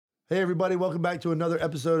Hey, everybody, welcome back to another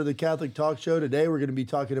episode of the Catholic Talk Show. Today, we're going to be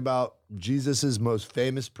talking about Jesus' most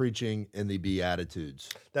famous preaching in the Beatitudes.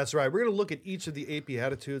 That's right. We're going to look at each of the 8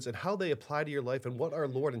 Beatitudes and how they apply to your life and what our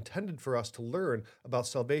Lord intended for us to learn about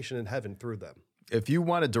salvation in heaven through them. If you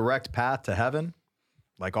want a direct path to heaven,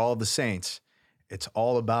 like all of the saints, it's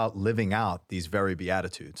all about living out these very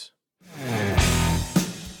Beatitudes.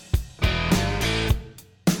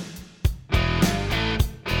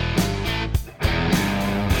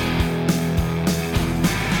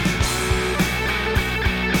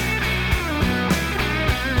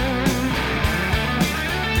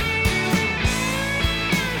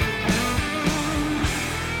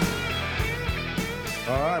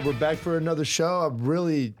 We're back for another show.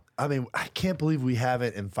 I can't believe we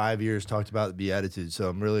haven't in 5 years talked about the Beatitudes, so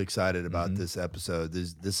I'm really excited about this episode.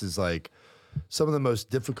 This is like some of the most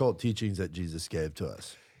difficult teachings that Jesus gave to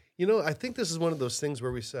us. You know, I think this is one of those things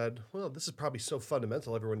where we said, well, this is probably so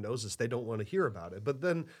fundamental, everyone knows this, they don't want to hear about it. But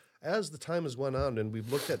then as the time has went on and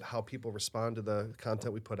we've looked at how people respond to the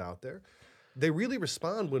content we put out there, they really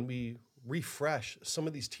respond when we refresh some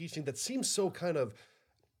of these teachings that seem so kind of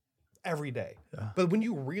every day. Yeah. But when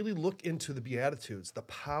you really look into the Beatitudes, the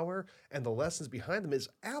power and the lessons behind them is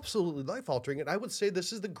absolutely life-altering. And I would say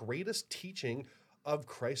this is the greatest teaching of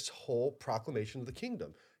Christ's whole proclamation of the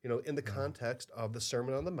kingdom. You know, in the context of the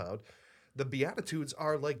Sermon on the Mount, the Beatitudes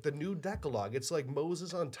are like the new Decalogue. It's like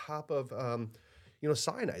Moses on top of,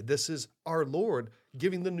 Sinai. This is our Lord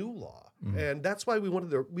giving the new law. And that's why we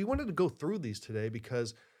wanted to go through these today,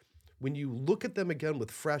 because when you look at them again with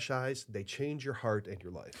fresh eyes, they change your heart and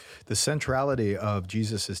your life. The centrality of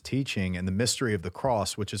Jesus' teaching and the mystery of the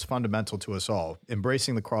cross, which is fundamental to us all,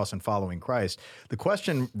 embracing the cross and following Christ, the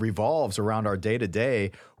question revolves around our day-to-day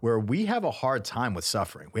where we have a hard time with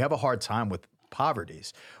suffering. We have a hard time with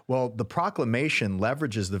poverties. Well, the proclamation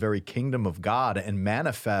leverages the very kingdom of God and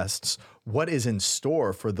manifests what is in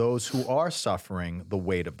store for those who are suffering the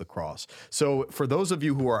weight of the cross. So for those of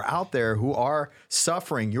you who are out there who are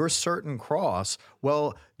suffering your certain cross,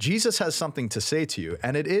 well, Jesus has something to say to you,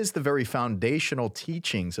 and it is the very foundational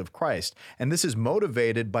teachings of Christ. And this is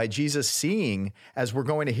motivated by Jesus seeing, as we're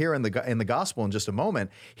going to hear in the gospel in just a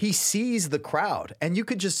moment, he sees the crowd, and you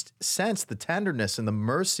could just sense the tenderness and the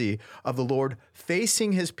mercy of the Lord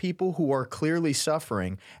facing his people who are clearly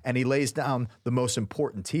suffering, and he lays down the most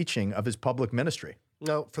important teaching of his public ministry.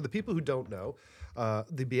 Now, for the people who don't know,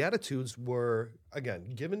 the Beatitudes were, again,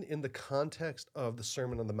 given in the context of the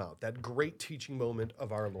Sermon on the Mount, that great teaching moment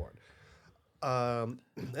of our Lord. And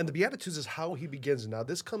the Beatitudes is how he begins. Now,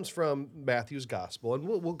 this comes from Matthew's Gospel, and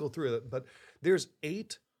we'll go through it, but there's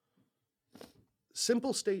 8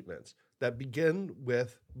 simple statements that begin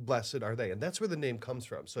with blessed are they. And that's where the name comes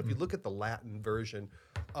from. So if you look at the Latin version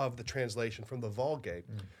of the translation from the Vulgate,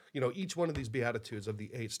 each one of these Beatitudes of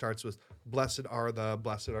the 8 starts with blessed are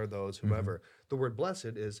those, whomever. The word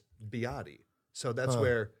blessed is beati. So that's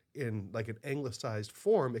where in like an anglicized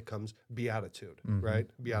form, it comes beatitude, right?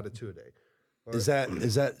 Beatitude. Is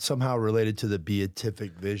that somehow related to the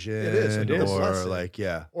beatific vision? It is. Or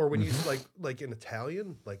Or when you like in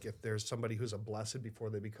Italian, like if there's somebody who's a blessed before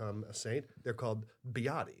they become a saint, they're called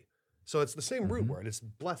beati. So it's the same root word. It's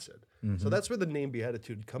blessed. So that's where the name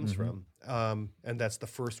beatitude comes from, and that's the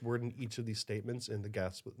first word in each of these statements in the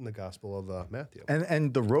Gospel of Matthew.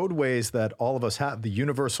 And the roadways that all of us have, the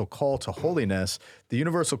universal call to holiness. The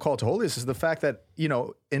universal call to holiness is the fact that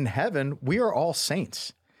in heaven we are all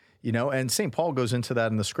saints. And St. Paul goes into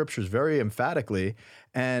that in the scriptures very emphatically.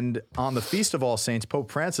 And on the Feast of All Saints,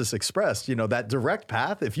 Pope Francis expressed, that direct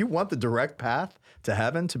path. If you want the direct path to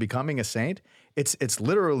heaven, to becoming a saint, it's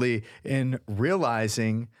literally in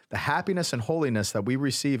realizing the happiness and holiness that we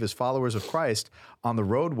receive as followers of Christ on the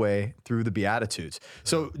roadway through the Beatitudes.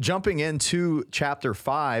 So jumping into chapter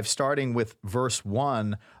 5, starting with verse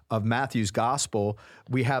 1 of Matthew's Gospel,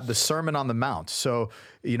 we have the Sermon on the Mount. So,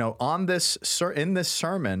 in this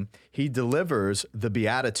sermon, he delivers the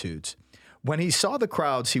Beatitudes. When he saw the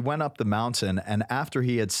crowds, he went up the mountain, and after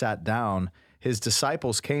he had sat down, his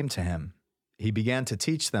disciples came to him. He began to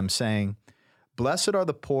teach them, saying, "Blessed are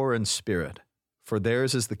the poor in spirit, for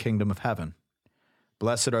theirs is the kingdom of heaven.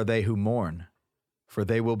 Blessed are they who mourn, for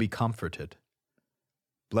they will be comforted.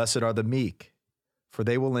 Blessed are the meek, for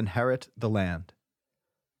they will inherit the land.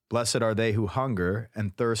 Blessed are they who hunger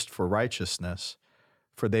and thirst for righteousness,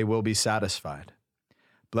 for they will be satisfied.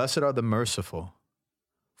 Blessed are the merciful,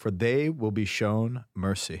 for they will be shown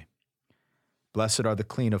mercy. Blessed are the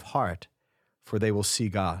clean of heart, for they will see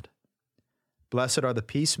God. Blessed are the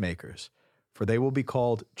peacemakers, for they will be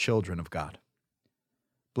called children of God.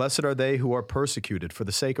 Blessed are they who are persecuted for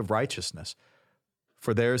the sake of righteousness,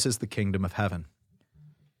 for theirs is the kingdom of heaven.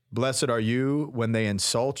 Blessed are you when they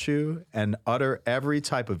insult you and utter every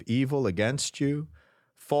type of evil against you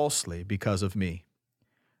falsely because of me.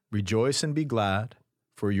 Rejoice and be glad,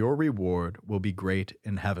 for your reward will be great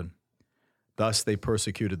in heaven. Thus they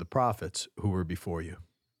persecuted the prophets who were before you.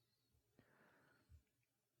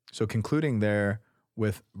 So concluding there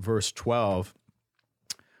with verse 12,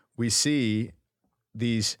 we see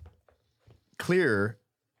these clear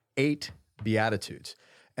 8 Beatitudes.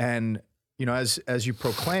 And you know, as you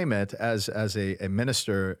proclaim it as a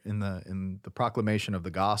minister in the proclamation of the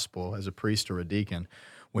gospel, as a priest or a deacon,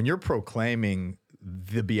 when you're proclaiming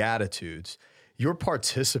the Beatitudes, you're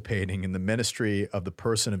participating in the ministry of the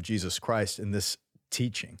person of Jesus Christ in this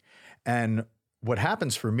teaching. And what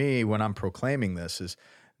happens for me when I'm proclaiming this is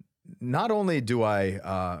not only do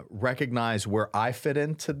I recognize where I fit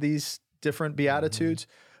into these different Beatitudes,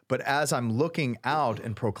 but as I'm looking out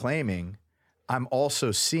and proclaiming, I'm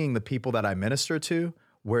also seeing the people that I minister to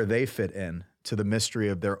where they fit in to the mystery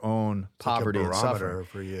of their own poverty and suffering.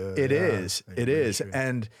 For you. It is.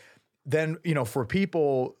 And then, you know, for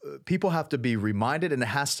people have to be reminded, and it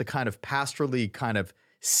has to kind of pastorally kind of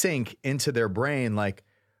sink into their brain like,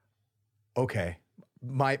 okay,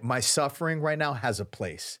 my suffering right now has a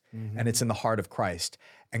place, and it's in the heart of Christ,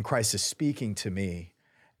 and Christ is speaking to me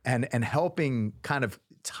and helping kind of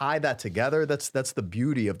tie that together. That's the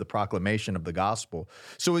beauty of the proclamation of the gospel.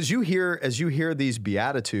 So as you hear these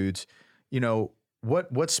Beatitudes, you know,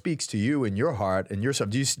 what speaks to you in your heart and yourself?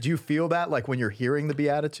 Do you feel that like when you're hearing the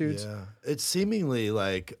Beatitudes? Yeah, it's seemingly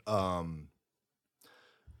like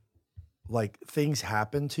things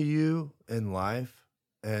happen to you in life,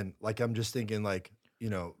 and like I'm just thinking like, you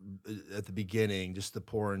know, at the beginning, just the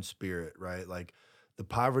poor in spirit, right? Like the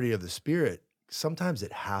poverty of the spirit. Sometimes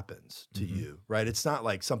it happens to you, right? It's not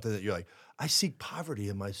like something that you're like, I seek poverty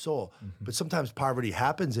in my soul, but sometimes poverty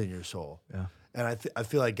happens in your soul. Yeah. And I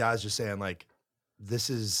feel like God's just saying like, this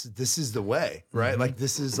is the way, right? Like,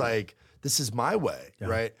 this is my way,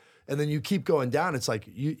 right? And then you keep going down. It's like,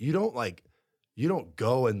 you don't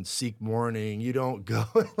go and seek mourning. You don't go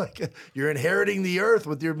like, you're inheriting the earth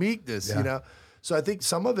with your meekness, you know? So I think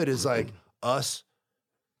some of it is like us,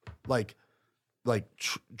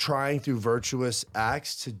 trying through virtuous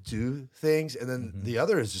acts to do things, and then the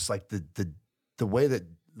other is just like the way that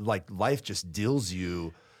like life just deals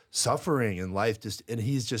you suffering, and life just, and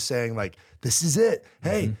he's just saying like, this is it.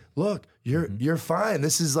 Hey, look, you're fine.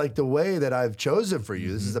 This is like the way that I've chosen for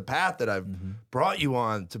you. This is the path that I've brought you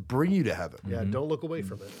on to bring you to heaven. Yeah, don't look away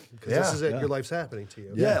from it, because this is it. Your life's happening to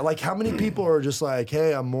you. Yeah, like how many people are just like,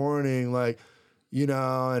 hey, I'm mourning, like, you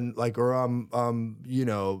know, and like, or I'm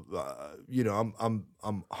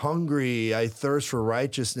hungry. I thirst for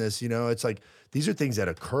righteousness. You know, it's like, these are things that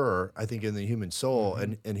occur, I think, in the human soul.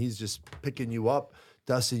 And he's just picking you up,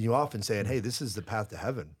 dusting you off and saying, hey, this is the path to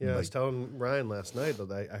heaven. Yeah, like, I was telling Ryan last night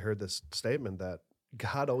that I heard this statement that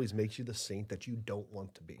God always makes you the saint that you don't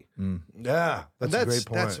want to be. Yeah, that's a great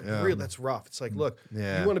point. That's rough. It's like, look,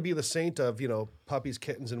 you want to be the saint of, you know, puppies,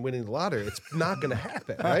 kittens, and winning the lottery. It's not going to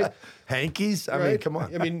happen, right? Hankies? I mean, come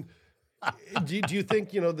on. I mean, do you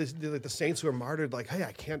think, you know, the saints who are martyred, like, hey,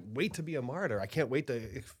 I can't wait to be a martyr. I can't wait to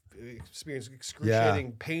experience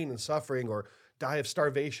excruciating pain and suffering, or die of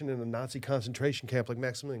starvation in a Nazi concentration camp like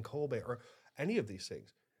Maximilian Kolbe, or any of these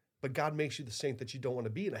things. But God makes you the saint that you don't want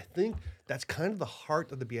to be. And I think that's kind of the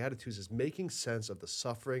heart of the Beatitudes, is making sense of the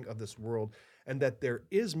suffering of this world, and that there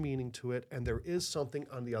is meaning to it, and there is something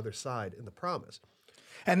on the other side in the promise.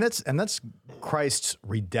 And that's Christ's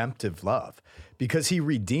redemptive love, because he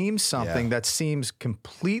redeems something that seems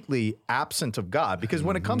completely absent of God. Because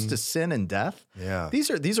when it comes to sin and death,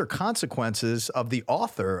 these are consequences of the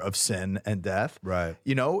author of sin and death. Right.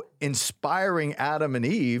 You know, inspiring Adam and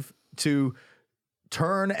Eve to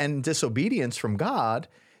turn and disobedience from God.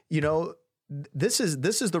 You know, this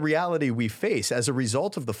is the reality we face as a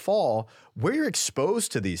result of the fall. We're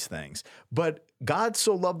exposed to these things, but God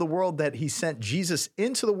so loved the world that he sent Jesus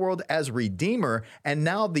into the world as Redeemer, and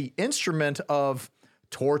now the instrument of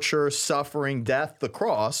torture, suffering, death, the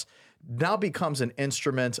cross, now becomes an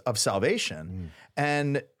instrument of salvation.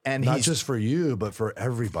 And not he's just for you, but for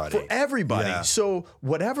everybody. for everybody. Yeah. So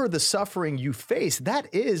whatever the suffering you face,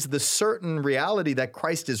 that is the certain reality that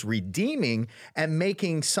Christ is redeeming and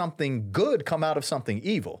making something good come out of something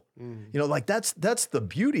evil. You know, like that's the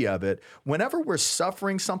beauty of it. Whenever we're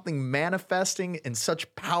suffering something manifesting in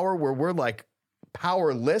such power where we're like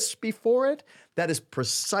powerless before it, that is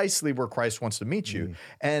precisely where Christ wants to meet you.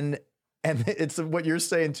 And it's what you're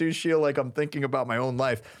saying too, Sheila, like I'm thinking about my own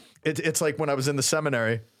life. It's like when I was in the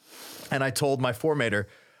seminary and I told my formator,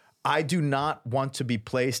 I do not want to be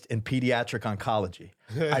placed in pediatric oncology.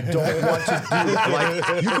 I don't want to do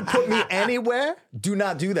like you can put me anywhere. Do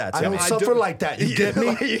not do that. I don't suffer like that. You get me?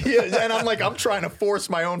 And I'm like, I'm trying to force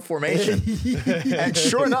my own formation. And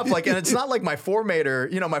sure enough, like, and it's not like my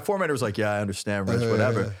formator. My formator was like, yeah, I understand, Rich,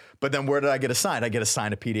 whatever. But then where did I get assigned? I get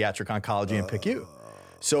assigned to pediatric oncology and pick you.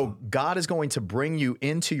 So God is going to bring you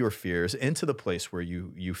into your fears, into the place where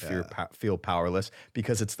you feel powerless,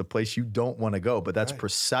 because it's the place you don't want to go. But that's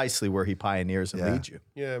precisely where he pioneers and leads you.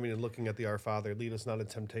 Yeah, I mean, looking at the Our Father, lead us not in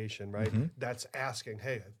temptation, right? That's asking,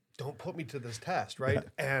 hey, don't put me to this test, right?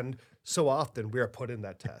 And so often we are put in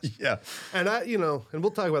that test. And and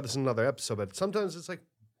we'll talk about this in another episode, but sometimes it's like,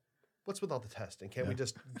 what's with all the testing? Can't we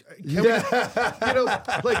just,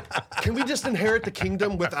 can we just inherit the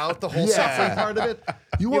kingdom without the whole suffering part of it?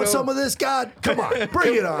 You want some of this, God? Come on,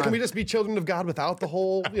 bring it on. Can we just be children of God without the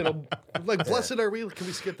whole, blessed are we? Can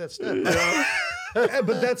we skip that step?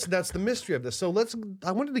 But that's the mystery of this. So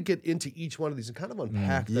I wanted to get into each one of these and kind of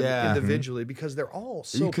unpack them individually because they're all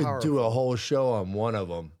so powerful. You could do a whole show on one of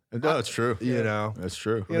them. No, it's true. That's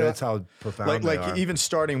true. That's how profound they are. Even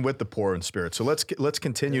starting with the poor in spirit. So let's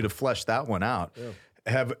continue to flesh that one out.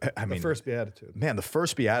 The first beatitude. Man, the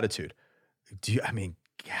first beatitude.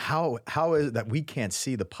 How is it that we can't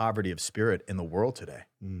see the poverty of spirit in the world today?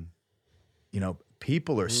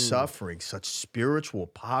 People are suffering such spiritual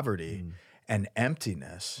poverty and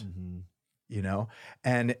emptiness.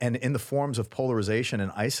 And in the forms of polarization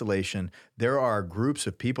and isolation, there are groups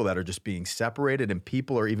of people that are just being separated, and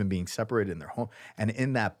people are even being separated in their home. And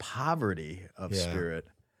in that poverty of spirit,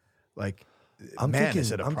 I'm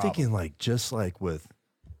thinking like just like with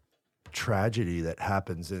tragedy that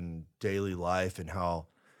happens in daily life, and how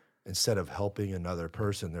instead of helping another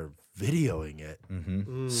person, they're videoing it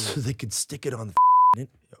so they could stick it on the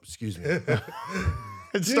excuse me.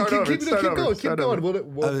 Keep going.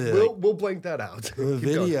 We'll blank that out.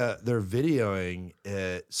 They're videoing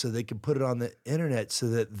it so they can put it on the internet so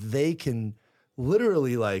that they can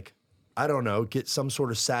literally, get some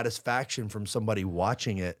sort of satisfaction from somebody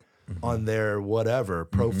watching it on their whatever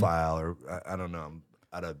profile, or I don't know, I'm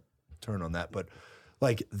out of turn on that. But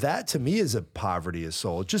that to me is a poverty of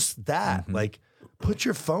soul. Just that, put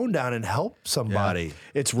your phone down and help somebody. Yeah.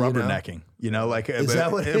 It's rubbernecking, Is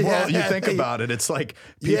that what you think about it. It's like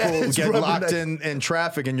people get locked in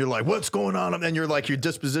traffic and you're like, what's going on? And then you're like, your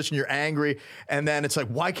disposition, you're angry. And then it's like,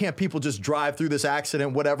 why can't people just drive through this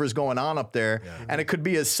accident, whatever's going on up there? Yeah. And it could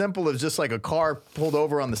be as simple as just like a car pulled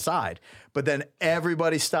over on the side. But then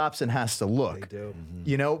everybody stops and has to look. They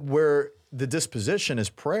do. Where the disposition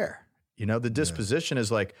is prayer. The disposition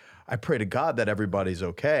is like, I pray to God that everybody's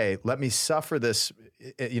okay. Let me suffer this,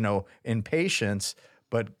 in patience.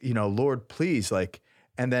 But, Lord, please,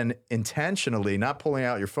 and then intentionally not pulling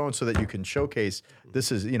out your phone so that you can showcase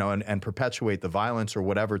this is, and perpetuate the violence or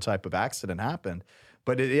whatever type of accident happened.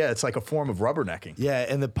 But it's like a form of rubbernecking. Yeah,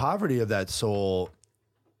 and the poverty of that soul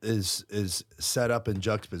is set up in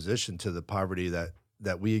juxtaposition to the poverty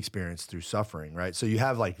that we experience through suffering, right? So you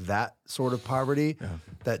have that sort of poverty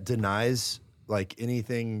that denies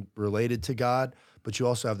anything related to God, but you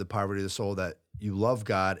also have the poverty of the soul that you love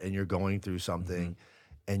God and you're going through something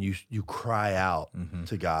and you cry out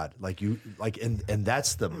to God. And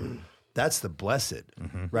that's the blessed,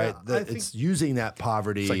 right? Yeah, it's using that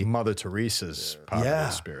poverty. It's like Mother Teresa's poverty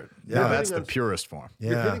of spirit. Yeah, that's the purest form.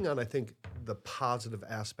 You're hitting on, I think, the positive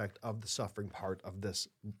aspect of the suffering part of this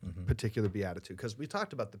particular beatitude, because we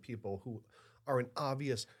talked about the people who are in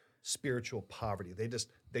obvious spiritual poverty.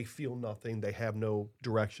 They feel nothing. They have no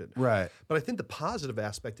direction. Right. But I think the positive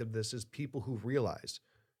aspect of this is people who realize,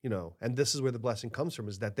 and this is where the blessing comes from,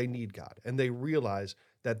 is that they need God. And they realize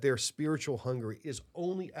that their spiritual hunger is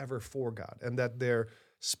only ever for God, and that their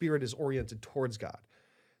spirit is oriented towards God.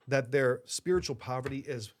 That their spiritual poverty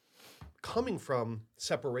is coming from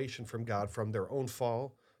separation from God, from their own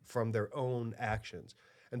fall, from their own actions.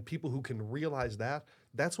 And people who can realize that,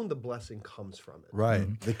 that's when the blessing comes from it.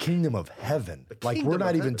 Right. The kingdom of heaven. We're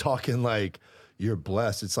not even talking you're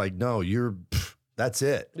blessed. It's no, that's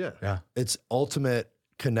it. Yeah. It's ultimate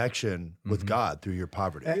connection with God through your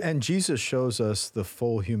poverty. And Jesus shows us the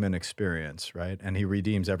full human experience, right? And he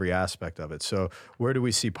redeems every aspect of it. So where do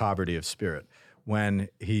we see poverty of spirit? When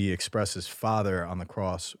he expresses, Father, on the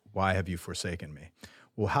cross, why have you forsaken me?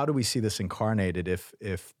 Well, how do we see this incarnated if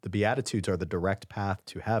the Beatitudes are the direct path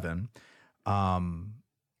to heaven?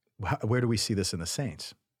 Where do we see this in the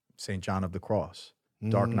saints? St. John of the Cross,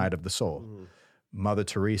 dark night of the soul. Mother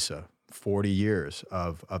Teresa, 40 years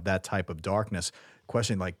of that type of darkness.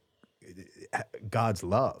 Question God's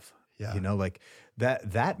love. Yeah.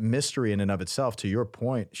 That mystery in and of itself, to your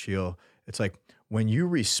point, Sheil, it's when you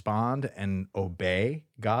respond and obey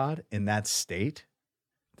God in that state,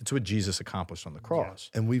 that's what Jesus accomplished on the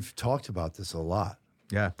cross. And we've talked about this a lot.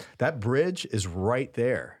 Yeah, that bridge is right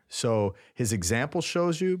there. So his example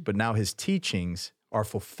shows you, but now his teachings are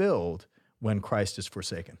fulfilled when Christ is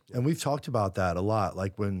forsaken. And we've talked about that a lot.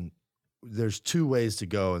 Like when there's two ways to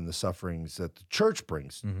go in the sufferings that the church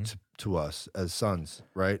brings to us as sons,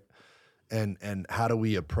 right? And how do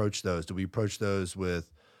we approach those? Do we approach those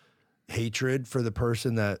with hatred for the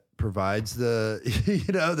person that provides the,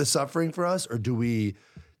 the suffering for us? Or do we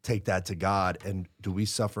take that to God and do we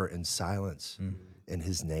suffer in silence in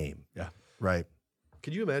his name? Yeah. Right.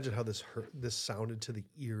 Could you imagine how this sounded to the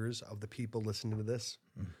ears of the people listening to this?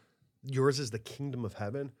 Yours is the kingdom of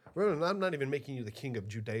heaven. I'm not even making you the king of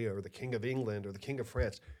Judea or the king of England or the king of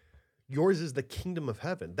France. Yours is the kingdom of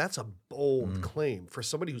heaven. That's a bold claim for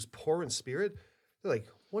somebody who's poor in spirit. They're like,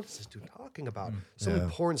 what is this dude talking about? Somebody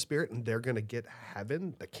poor in spirit and they're going to get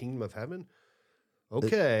heaven, the kingdom of heaven?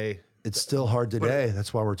 Okay. It's still hard today.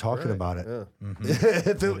 That's why we're talking about it. Yeah.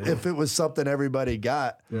 If it was something everybody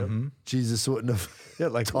got, Jesus wouldn't have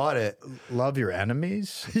taught it. Love your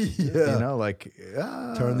enemies.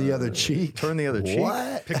 Turn the other cheek. Turn the other cheek.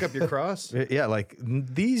 What? Pick up your cross. Yeah, like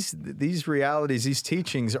these realities, these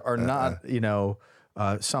teachings are not,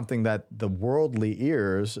 something that the worldly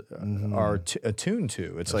ears are attuned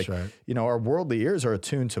to. It's That's like, right. our worldly ears are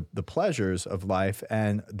attuned to the pleasures of life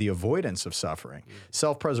and the avoidance of suffering.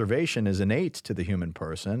 Self-preservation is innate to the human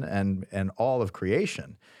person and all of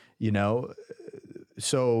creation,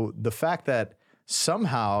 So the fact that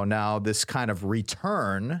somehow now this kind of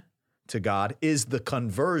return to God is the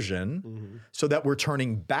conversion so that we're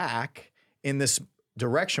turning back in this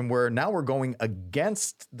direction where now we're going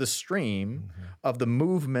against the stream of the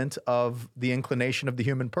movement of the inclination of the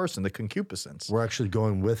human person, the concupiscence. We're actually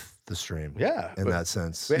going with the stream. Yeah, in that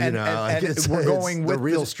sense. And we're going with the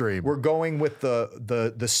real stream. We're going with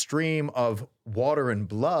the stream of water and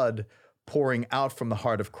blood pouring out from the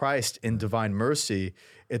heart of Christ in divine mercy.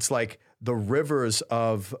 It's like the rivers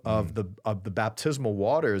of the baptismal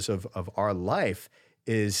waters of our life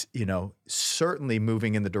is, certainly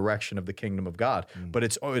moving in the direction of the kingdom of God, but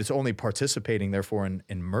it's only participating, therefore,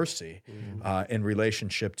 in mercy, in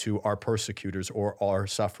relationship to our persecutors or our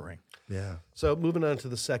suffering. Yeah. So moving on to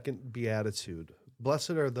the second beatitude.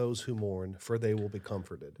 Blessed are those who mourn, for they will be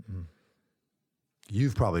comforted.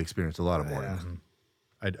 You've probably experienced a lot of mourning.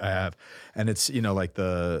 I have. And it's, I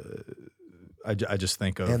just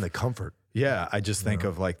think of... And the comfort. Yeah, I just think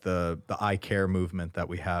of like the I Care movement that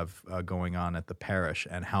we have going on at the parish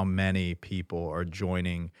and how many people are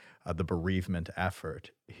joining the bereavement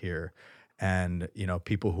effort here. And,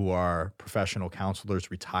 people who are professional counselors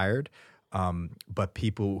retired, but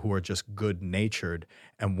people who are just good-natured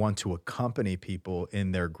and want to accompany people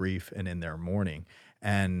in their grief and in their mourning.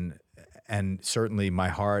 And certainly my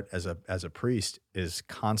heart as a priest is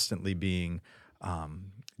constantly being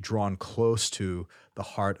drawn close to the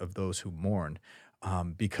heart of those who mourn,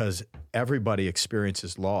 because everybody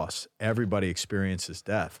experiences loss, everybody experiences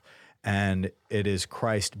death, and it is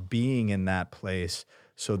Christ being in that place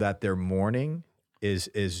so that their mourning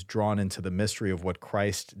is drawn into the mystery of what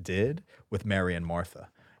Christ did with Mary and Martha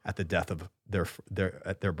at the death of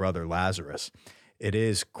their brother Lazarus. It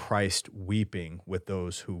is Christ weeping with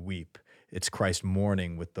those who weep. It's Christ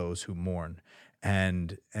mourning with those who mourn,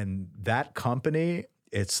 and that company.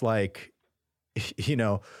 It's like,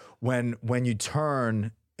 when you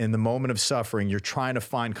turn in the moment of suffering, you're trying to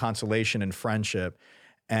find consolation and friendship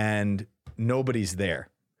and nobody's there,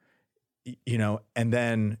 and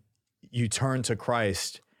then you turn to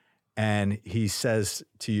Christ and he says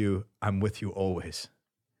to you, I'm with you always.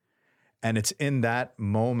 And it's in that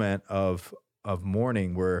moment of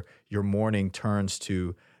mourning where your mourning turns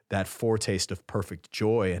to that foretaste of perfect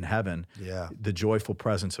joy in heaven, the joyful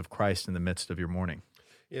presence of Christ in the midst of your mourning.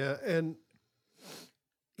 Yeah, and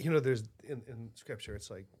there's in Scripture, it's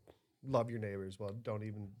like love your neighbors. Well, don't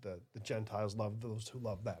even the Gentiles love those who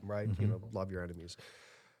love them, right? Love your enemies.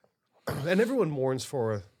 And everyone mourns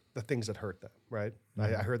for the things that hurt them, right?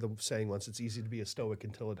 I heard the saying once: "It's easy to be a stoic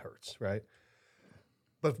until it hurts," right?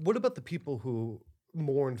 But what about the people who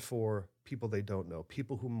mourn for people they don't know?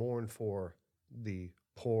 People who mourn for the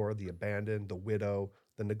poor, the abandoned, the widow,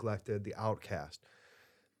 the neglected, the outcast.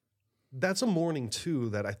 That's a mourning too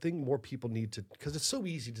that I think more people need to, because it's so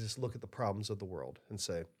easy to just look at the problems of the world and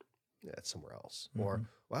say, yeah, it's somewhere else. Or,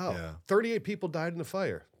 wow, 38 people died in a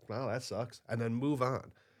fire. Wow, that sucks. And then move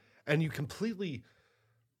on. And you completely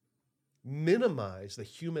minimize the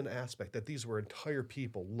human aspect that these were entire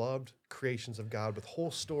people, loved creations of God with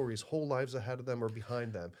whole stories, whole lives ahead of them or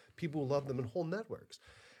behind them, people who love them in whole networks.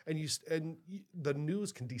 The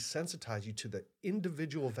news can desensitize you to the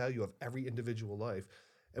individual value of every individual life.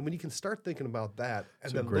 And when you can start thinking about that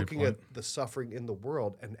and then looking at the suffering in the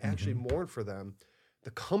world and actually mourn for them,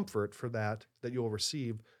 the comfort for that you'll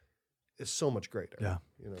receive is so much greater. Yeah.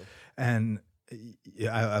 You know? And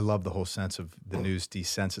I love the whole sense of the news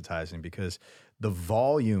desensitizing, because the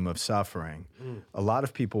volume of suffering, a lot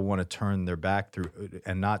of people want to turn their back through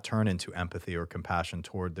and not turn into empathy or compassion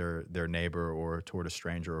toward their neighbor or toward a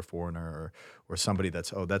stranger or foreigner or somebody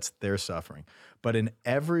that's their suffering. But in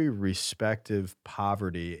every respective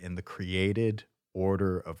poverty in the created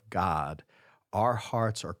order of God, our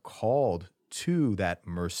hearts are called to that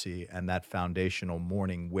mercy and that foundational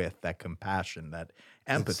mourning with that compassion, that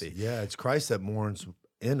empathy. It's Christ that mourns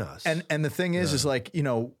in us. And the thing is like, you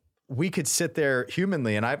know, we could sit there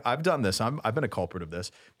humanly, and I've done this. I've been a culprit of this,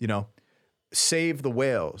 you know, save the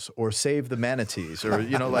whales or save the manatees or,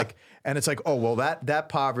 you know, like, and it's like, oh, well, that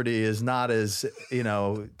poverty is not as, you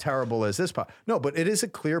know, terrible as this. No, but it is a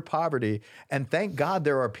clear poverty. And thank God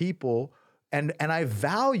there are people, and I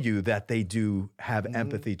value that they do have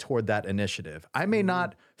empathy toward that initiative. I may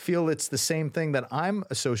not feel it's the same thing that I'm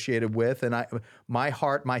associated with, and my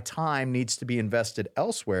heart, my time needs to be invested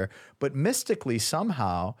elsewhere. But mystically,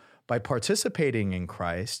 somehow, by participating in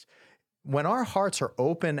Christ, when our hearts are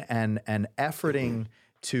open and efforting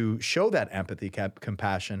to show that empathy,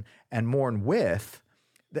 compassion, and mourn with,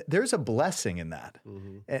 there's a blessing in that.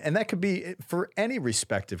 And that could be for any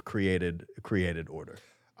respective created order.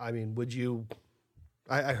 I mean, would you,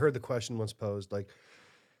 I heard the question once posed, like,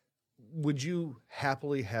 would you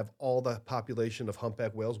happily have all the population of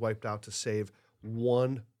humpback whales wiped out to save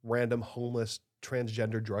one random homeless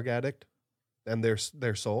transgender drug addict and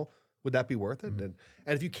their soul? Would that be worth it? And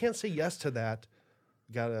if you can't say yes to that,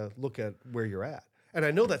 you got to look at where you're at. And I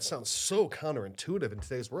know that sounds so counterintuitive in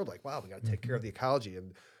today's world, like, wow, we got to take care of the ecology,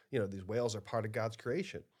 and, you know, these whales are part of God's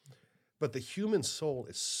creation. But the human soul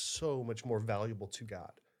is so much more valuable to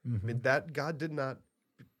God. I mean, that God did not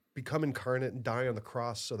become incarnate and die on the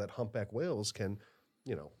cross so that humpback whales can,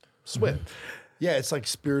 you know, swim. Yeah, it's like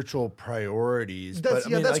spiritual priorities. That's,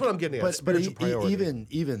 but, I mean, that's like, what I'm getting at. But Spiritual priority.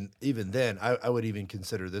 even then, I would even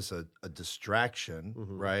consider this a distraction,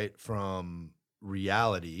 right, from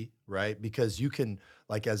reality, right? Because you can,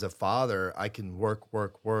 like, as a father, I can work,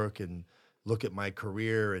 and look at my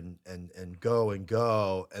career and go,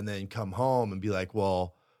 and then come home and be like,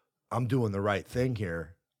 well, I'm doing the right thing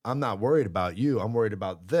here. I'm not worried about you. I'm worried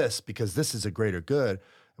about this because this is a greater good.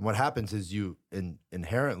 And what happens is you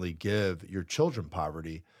inherently give your children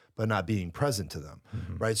poverty, but not being present to them,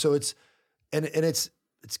 right? So it's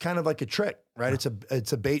kind of like a trick, right?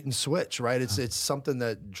 It's a bait and switch, right? It's something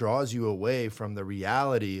that draws you away from the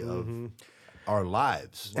reality of our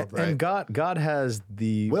lives, right? And God has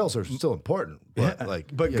the whales are still important, but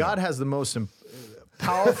God has the most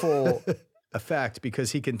powerful effect,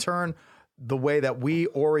 because He can turn the way that we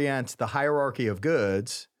orient the hierarchy of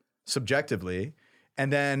goods subjectively,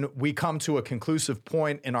 and then we come to a conclusive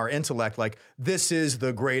point in our intellect, like, this is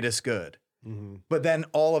the greatest good. But then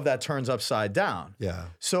all of that turns upside down. Yeah.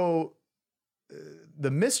 So the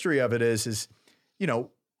mystery of it is, you know,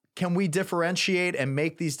 can we differentiate and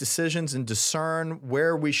make these decisions and discern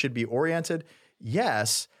where we should be oriented?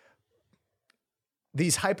 Yes.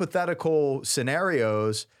 These hypothetical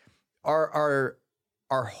scenarios are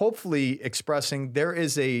hopefully expressing there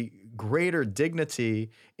is a greater dignity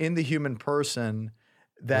in the human person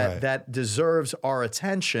that deserves our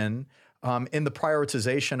attention in the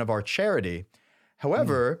prioritization of our charity.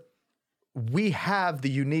 However, we have the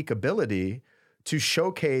unique ability to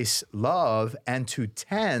showcase love and to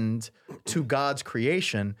tend to God's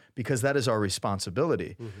creation, because that is our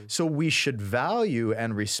responsibility. So we should value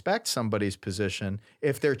and respect somebody's position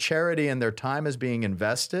if their charity and their time is being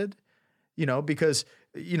invested, you know, because,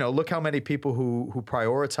 you know, look how many people who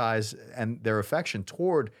prioritize and their affection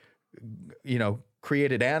toward, you know,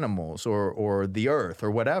 created animals or the earth or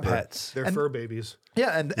whatever. Pets. They're fur babies.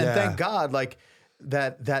 Yeah, and thank God, like,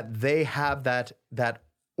 that they have that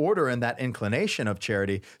order and that inclination of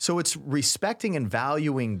charity. So it's respecting and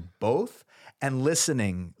valuing both and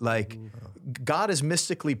listening. Like, God is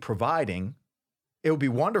mystically providing. It would be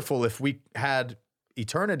wonderful if we had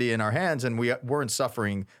eternity in our hands and we weren't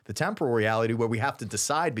suffering the temporal reality where we have to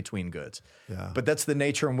decide between goods. Yeah. But that's the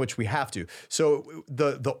nature in which we have to. So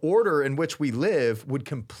the order in which we live would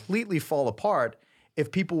completely fall apart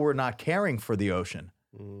if people were not caring for the ocean.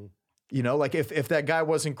 You know, like if that guy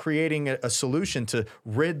wasn't creating a solution to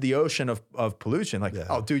rid the ocean of pollution, like,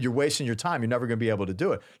 oh, dude, you're wasting your time. You're never going to be able to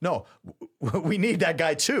do it. No, we need that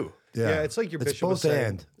guy too. Yeah, it's like your bishop was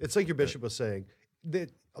saying. It's like your bishop was saying. a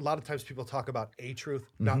lot of times people talk about a truth,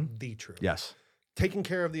 not the truth. Yes. Taking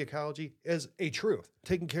care of the ecology is a truth.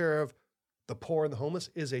 Taking care of the poor and the homeless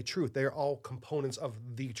is a truth. They are all components of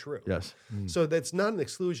the truth. Yes. So that's not an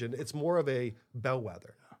exclusion. It's more of a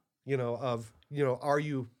bellwether, are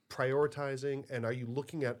you prioritizing and are you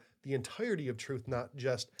looking at the entirety of truth, not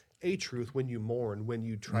just a truth when you mourn, when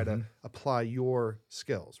you try to apply your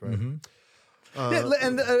skills, right?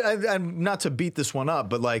 And not to beat this one up,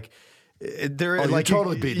 but like, there is you're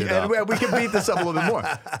totally beating it up. We can beat this up a little bit more.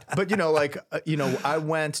 But I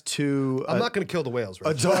went to I'm not going to kill the whales,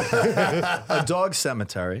 right? a dog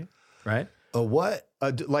cemetery, right? A what?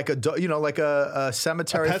 Like a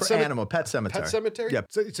cemetery for animal, pet cemetery. Pet cemetery? Yep.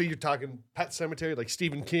 So you're talking pet cemetery, like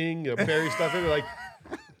Stephen King, bury stuff in it, like.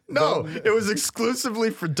 No, it was exclusively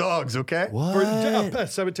for dogs, okay? What? For a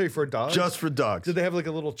pet cemetery for dogs? Just for dogs. Did they have like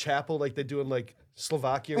a little chapel like they do in like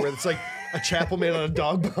Slovakia where it's like a chapel made out of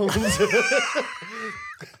dog bones?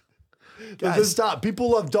 Guys, stop.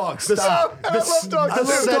 People love dogs. Stop. I love dogs. I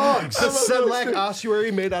love dogs. The Sedlak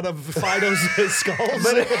ossuary made out of Fido's skulls?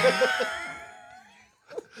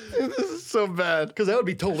 This is so bad. Because that would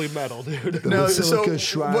be totally metal, dude. No, Basilica so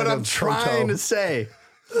Shrine what I'm of trying Toto. to say,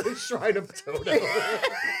 Shrine of Toto.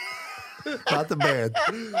 Not the band.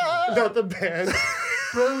 Not the band.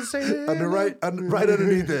 Right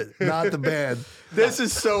underneath it. Not the band. this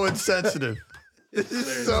is so insensitive. This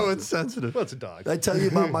is so insensitive. What's a dog? Did I tell you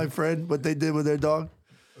about my friend, what they did with their dog?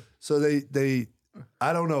 So they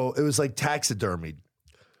I don't know, it was like taxidermied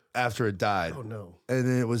after it died. Oh, no. And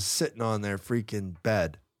then it was sitting on their freaking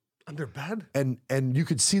bed. Under bed? And you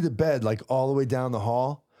could see the bed like all the way down the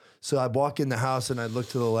hall. So I walk in the house and I look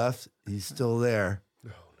to the left. He's still there. Oh,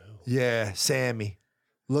 no. Yeah, Sammy,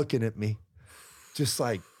 looking at me. Just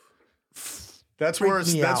like, That's freaked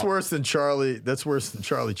worse. me That's out. worse than Charlie. That's worse than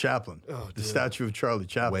Charlie Chaplin. Oh, the dude. statue of Charlie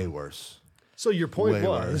Chaplin. way worse. So your point Way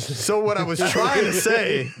was... worse. So what I was trying to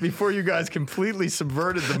say before you guys completely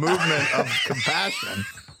subverted the movement of compassion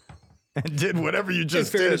and did whatever you In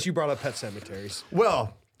just fairness, did. you brought up pet cemeteries.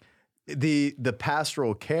 Well, the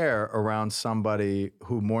pastoral care around somebody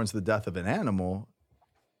who mourns the death of an animal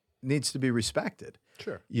needs to be respected.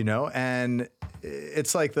 Sure. And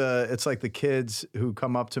it's like the kids who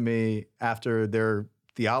come up to me after their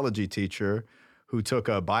theology teacher who took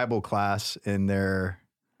a Bible class in their,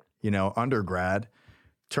 undergrad,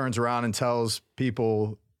 turns around and tells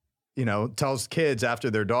people, tells kids after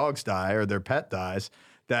their dogs die or their pet dies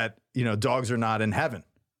that, dogs are not in heaven.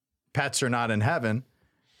 Pets are not in heaven.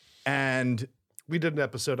 And We did an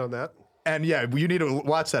episode on that. yeah, you need to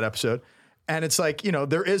watch that episode. And it's like,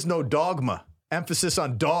 there is no dogma, emphasis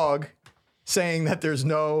on dog, saying that there's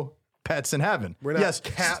no pets in heaven. We're not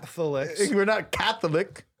Catholics. We're not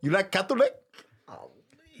Catholic. You like Catholic?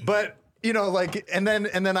 But, and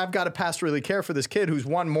then I've got to pastorally care for this kid who's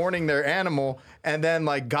mourning their animal, and then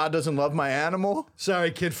like God doesn't love my animal.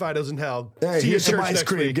 Sorry, kid Fido's in hell. Hey, See you here's at some church ice next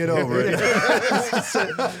cream. week. Get over it.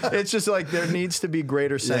 It's just like there needs to be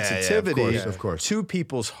greater sensitivity of course. to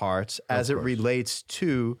people's hearts as it relates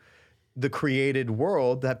to the created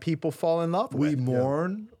world that people fall in love We with.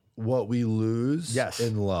 mourn what we lose Yes.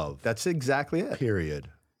 in love. That's exactly it. Period.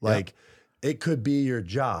 Like it could be your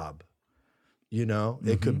job,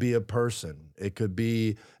 it could be a person, it could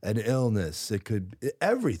be an illness, it could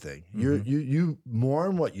everything. You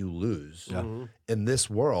mourn what you lose in this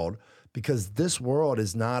world because this world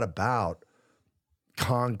is not about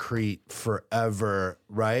concrete forever,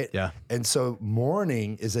 right? Yeah. And so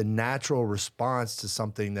mourning is a natural response to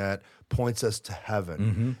something that points us to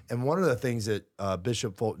heaven. And one of the things that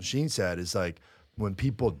Bishop Fulton Sheen said is like when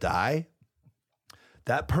people die,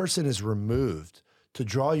 that person is removed to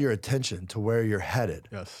draw your attention to where you're headed.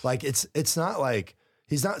 Yes. Like it's not like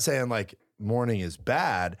he's not saying like mourning is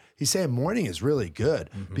bad. He's saying mourning is really good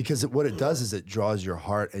because what it does is it draws your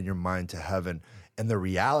heart and your mind to heaven and the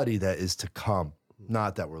reality that is to come,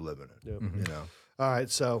 not that we're living it. All right,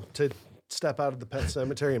 so to step out of the pet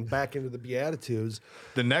cemetery and back into the Beatitudes,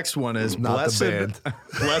 The next one is Not the band.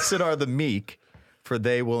 blessed are the meek, for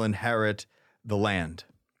they will inherit the land.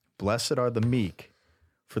 Blessed are the meek,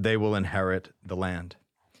 for they will inherit the land.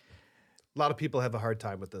 a lot of people have a hard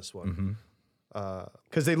time with this one.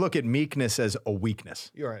 Because they look at meekness as a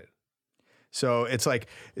weakness. You're right. So it's like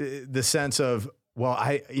the sense of, well,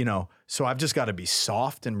 so I've just got to be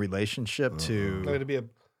soft in relationship Not to, going to be a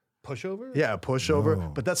pushover? a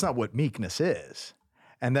pushover. But that's not what meekness is.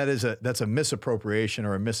 And that's a misappropriation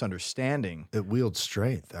or a misunderstanding. It wields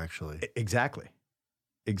strength, actually. Exactly.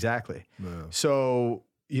 So,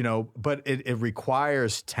 but it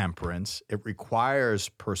requires temperance. It requires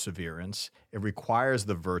perseverance. It requires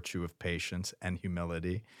the virtue of patience and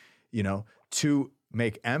humility, to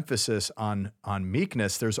make emphasis on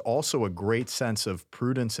meekness, there's also a great sense of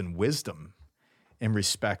prudence and wisdom in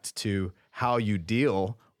respect to how you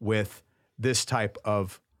deal with this type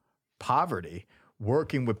of poverty,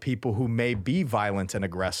 working with people who may be violent and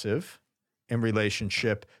aggressive in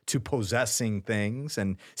relationship to possessing things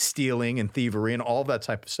and stealing and thievery and all that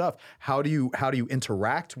type of stuff. How do you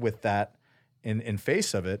interact with that in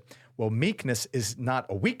face of it? Well, meekness is not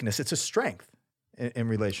a weakness; it's a strength in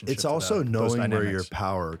relationship. It's also knowing where your dynamics.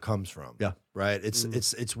 power comes from. Yeah. Right.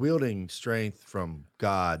 It's wielding strength from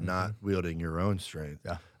God, not wielding your own strength.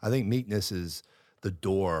 Yeah. I think meekness is the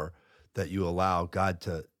door that you allow God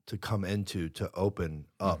to come into, to open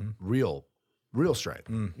up real strength,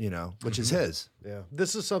 which is his. Yeah.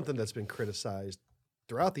 This is something that's been criticized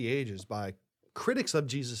throughout the ages by critics of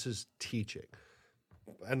Jesus's teaching.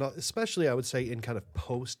 And especially, I would say, in kind of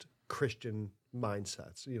post-Christian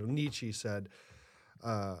mindsets. Nietzsche said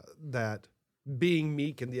that being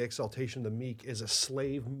meek and the exaltation of the meek is a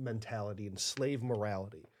slave mentality and slave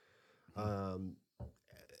morality.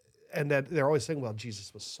 And that they're always saying, well,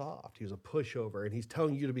 Jesus was soft. He was a pushover, and he's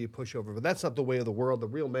telling you to be a pushover. But that's not the way of the world. The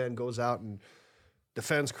real man goes out and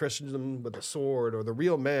defends Christendom with a sword, or the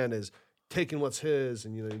real man is taking what's his,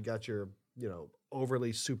 and you got your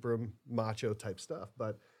overly super macho type stuff.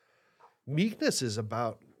 But meekness is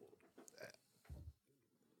about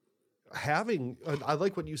having, I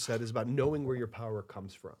like what you said, is about knowing where your power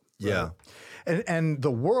comes from. Yeah. And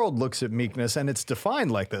the world looks at meekness and it's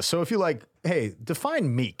defined like this. So if you hey,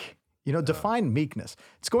 define meek, define meekness,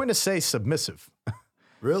 it's going to say submissive.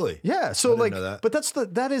 Really? Yeah. So know that. but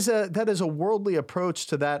that is a worldly approach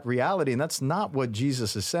to that reality. And that's not what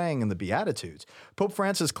Jesus is saying in the Beatitudes. Pope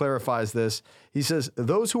Francis clarifies this. He says,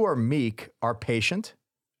 those who are meek are patient,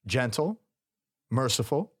 gentle,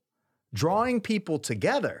 merciful, drawing people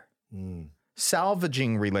together,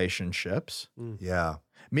 salvaging relationships. Yeah.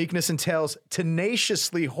 Meekness entails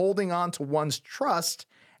tenaciously holding on to one's trust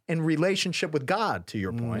in relationship with God, to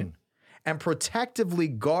your point, and protectively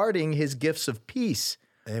guarding his gifts of peace,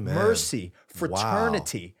 Amen. mercy,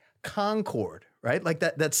 fraternity, concord, right? Like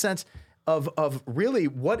that sense of really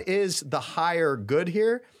what is the higher good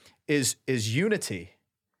here is unity,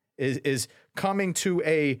 is coming to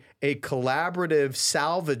a collaborative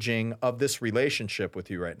salvaging of this relationship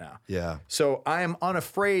with you right now. Yeah. So I am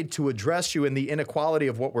unafraid to address you in the inequality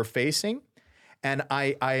of what we're facing. And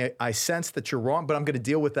I sense that you're wrong, but I'm going to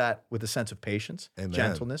deal with that with a sense of patience, Amen.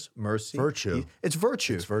 gentleness, mercy. Virtue. It's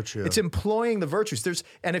virtue. It's virtue. It's employing the virtues.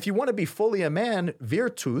 And if you want to be fully a man,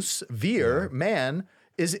 virtus, man,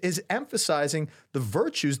 is emphasizing the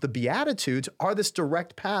virtues, the Beatitudes are this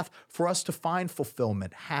direct path for us to find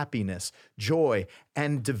fulfillment, happiness, joy,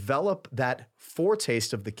 and develop that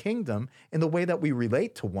foretaste of the kingdom in the way that we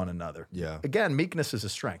relate to one another. Yeah. Again, meekness is a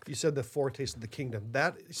strength. You said the foretaste of the kingdom.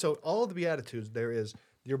 So all of the Beatitudes, there is,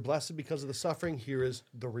 you're blessed because of the suffering. Here is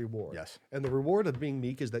the reward. Yes. And the reward of being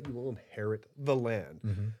meek is that you will inherit the land.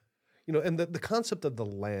 And the concept of the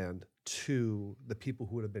land to the people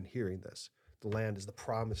who would have been hearing this, the land is the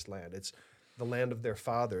promised land. It's the land of their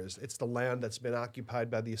fathers. It's the land that's been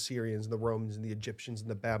occupied by the Assyrians and the Romans and the Egyptians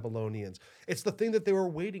and the Babylonians. It's the thing that they were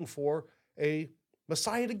waiting for a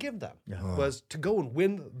Messiah to give them, was to go and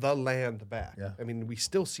win the land back. Yeah. I mean, we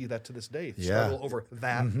still see that to this day, struggle over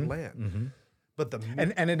that land. But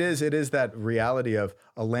And it is that reality of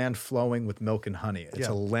a land flowing with milk and honey. It's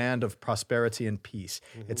a land of prosperity and peace.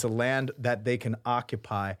 It's a land that they can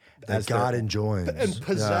occupy That God enjoys. and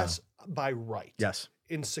possess by right. Yes.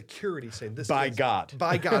 In security, saying this By is God.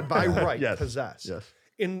 by God, by right, Yes. possess. Yes.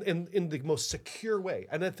 In the most secure way.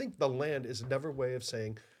 And I think the land is another way of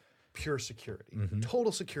saying pure security,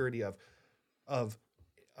 total security of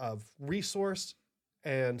resource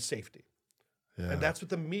and safety. Yeah. And that's what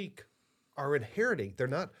the meek are inheriting. They're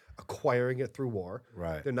not acquiring it through war.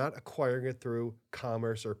 Right. They're not acquiring it through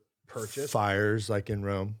commerce or purchase. Fires like in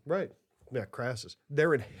Rome. Right. Yeah, Crassus.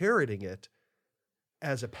 They're inheriting it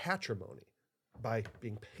as a patrimony by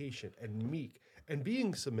being patient and meek and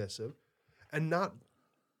being submissive and not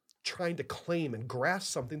trying to claim and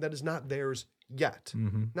grasp something that is not theirs yet.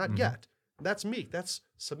 Not yet. That's meek. That's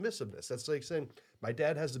submissiveness. That's like saying, my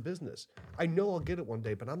dad has the business. I know I'll get it one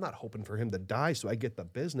day, but I'm not hoping for him to die so I get the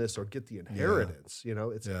business or get the inheritance.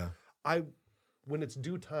 It's when it's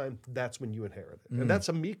due time, that's when you inherit it. And that's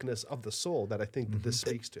a meekness of the soul that I think that this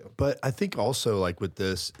speaks to. But I think also like with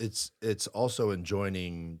this, it's also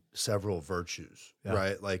enjoining several virtues,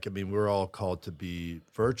 right? Like, I mean, we're all called to be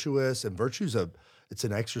virtuous, and it's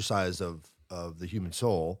an exercise of the human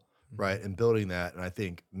soul, right? And building that. And I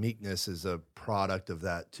think meekness is a product of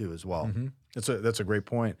that too, as well. That's a great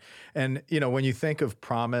point. And, when you think of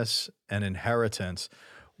promise and inheritance,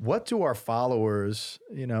 what do our followers,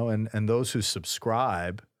 and those who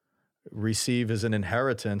subscribe receive as an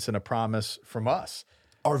inheritance and a promise from us?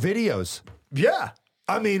 Our videos. Yeah.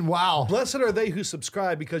 I mean, wow. Blessed are they who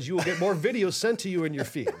subscribe, because you will get more videos sent to you in your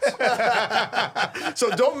feeds. So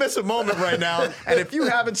don't miss a moment right now. And if you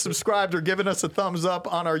haven't subscribed or given us a thumbs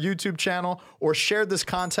up on our YouTube channel or shared this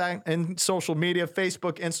content in social media,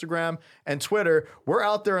 Facebook, Instagram, and Twitter, we're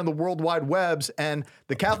out there in the World Wide Webs, and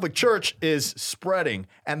the Catholic Church is spreading,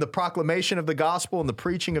 and the proclamation of the gospel and the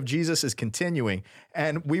preaching of Jesus is continuing.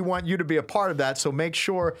 And we want you to be a part of that. So make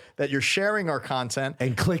sure that you're sharing our content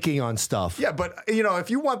And clicking on stuff. Yeah, but if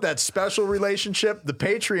you want that special relationship, the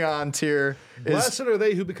Patreon tier is Blessed are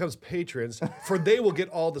they who becomes patrons, for they will get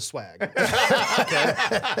all the swag.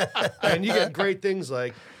 Okay? And you get great things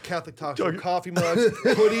like Catholic Talk Show coffee mugs,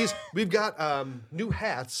 hoodies. We've got new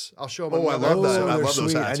hats. I'll show them. Oh, I love that. I they're love those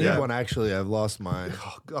sweet. hats. I need Yeah. one, actually. I've lost mine.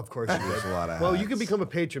 Of course you do. There's a lot of Well, hats. you can become a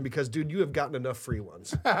patron because, dude, you have gotten enough free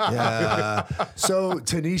ones. Yeah. So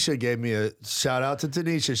Tanisha gave me a shout out to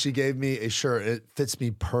Tanisha. She gave me a shirt. It fits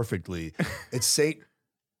me perfectly. It's Saint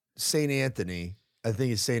Anthony. I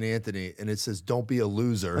think it's Saint Anthony, and it says, "Don't be a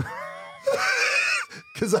loser."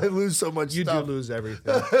 Because I lose so much You stuff. do lose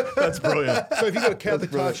everything. That's brilliant. So if you go to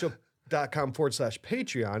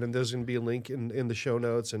CatholicTalkShow.com/Patreon, and there's going to be a link in the show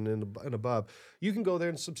notes and above, you can go there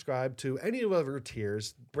and subscribe to any of our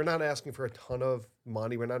tiers. We're not asking for a ton of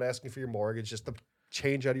money. We're not asking for your mortgage, just the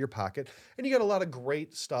change out of your pocket. And you get a lot of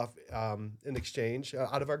great stuff in exchange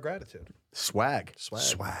out of our gratitude. Swag.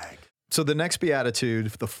 Swag. So the next beatitude,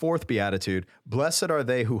 the fourth beatitude, blessed are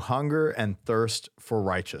they who hunger and thirst for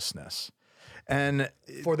righteousness. And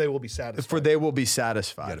For they will be satisfied. for they will be You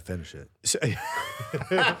satisfied. got to finish it. So-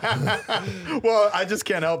 well, I just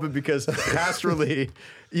can't help it because pastorally,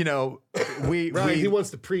 Right, he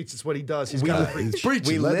wants to preach. It's what he does. He's got to preach. Preach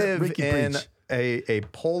we it. Let live Ricky in preach. a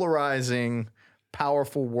polarizing,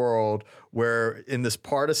 powerful world where in this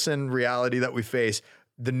partisan reality that we face,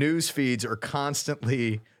 the news feeds are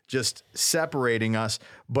constantly just separating us,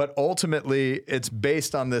 but ultimately it's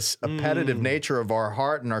based on this appetitive nature of our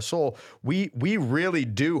heart and our soul. We really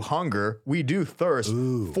do hunger, we do thirst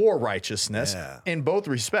for righteousness in both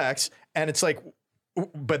respects, and it's like,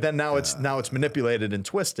 but then now it's manipulated and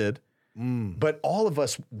twisted. But all of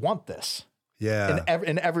us want this, Yeah.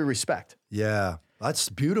 in every respect. Yeah. That's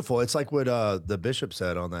beautiful. It's like what the bishop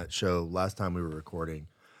said on that show last time we were recording.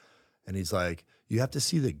 And he's like, you have to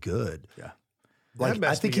see the good. Yeah. Like, I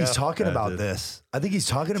messed think me he's up. talking Yeah, it about did. this. I think he's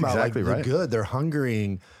talking about exactly like right. the good. They're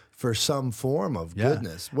hungering for some form of Yeah.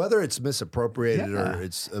 goodness, whether it's misappropriated Yeah. or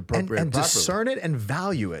it's appropriated and properly. discern it and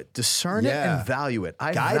value it. Discern it Yeah. and value it.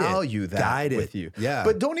 I Guide it. value that Guide it. with you. Yeah.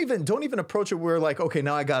 But don't even approach it where like, okay,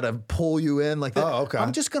 now I gotta pull you in like that. Oh, okay.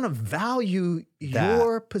 I'm just gonna value That.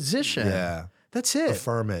 your position. Yeah. That's it.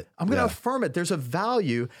 Affirm it. I'm going to Yeah. affirm it. There's a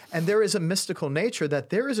value and there is a mystical nature that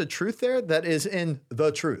there is a truth there that is in the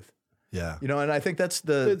truth. Yeah. And I think that's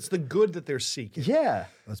the It's the good that they're seeking. yeah.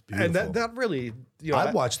 That's beautiful. And that really,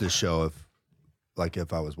 I'd watch this show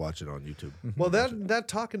if I was watching on YouTube. Well, that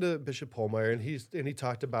talking to Bishop Polmeyer, and he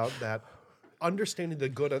talked about that understanding the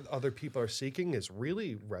good that other people are seeking has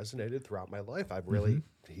really resonated throughout my life. I've really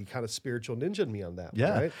he kind of spiritual ninja'd me on that.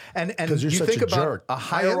 Yeah. Right? And 'Cause you you're such think a about jerk. a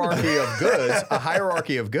hierarchy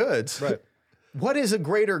of goods, Right. What is a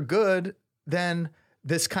greater good than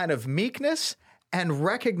this kind of meekness and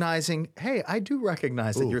recognizing, hey, I do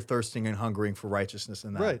recognize that you're thirsting and hungering for righteousness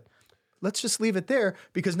in that. Right. Let's just leave it there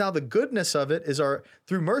because now the goodness of it is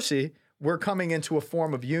through mercy, we're coming into a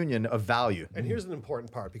form of union of value. And here's an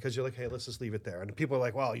important part because you're like, hey, let's just leave it there. And people are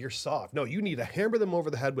like, well, you're soft. No, you need to hammer them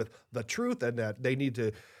over the head with the truth and that they need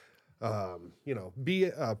to,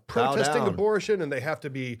 be protesting down. abortion and they have to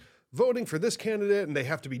be voting for this candidate and they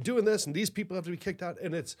have to be doing this and these people have to be kicked out.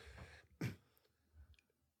 And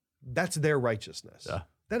that's their righteousness. Yeah.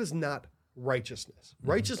 That is not righteousness.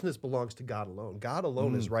 Righteousness belongs to God alone. God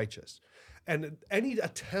alone is righteous. And any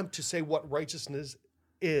attempt to say what righteousness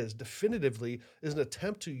is definitively is an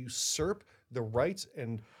attempt to usurp the rights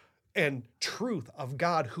and truth of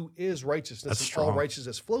God who is righteousness That's and all strong.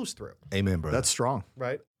 righteousness flows through, Amen, brother. That's strong.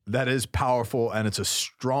 right? That is powerful and it's a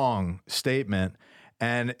strong statement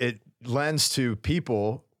and it lends to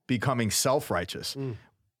people becoming self-righteous.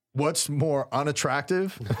 What's more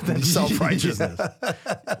unattractive than self-righteousness?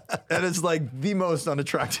 That is like the most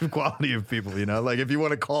unattractive quality of people, like if you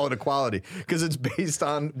want to call it a quality, because it's based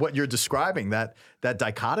on what you're describing, that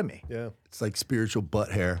dichotomy. Yeah. It's like spiritual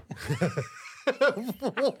butt hair.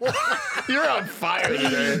 You're on fire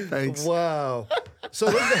today. Thanks. Wow. So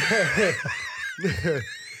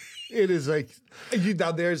it is like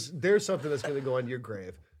now there's something that's going to go on your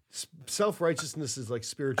grave. Self-righteousness is like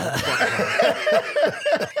spiritual.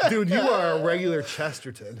 Dude, you are a regular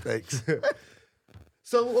Chesterton. Thanks.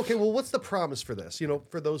 So, okay, well, what's the promise for this? You know,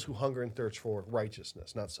 for those who hunger and thirst for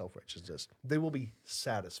righteousness, not self-righteousness, they will be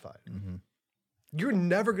satisfied. Mm-hmm. You're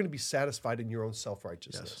never going to be satisfied in your own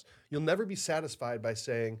self-righteousness. Yes. You'll never be satisfied by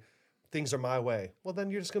saying, things are my way. Well,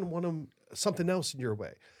 then you're just going to want something else in your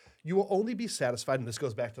way. You will only be satisfied, and this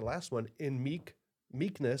goes back to the last one, in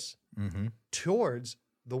meekness towards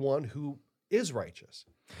the one who is righteous.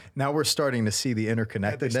 Now we're starting to see the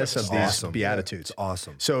interconnectedness of these Beatitudes. It's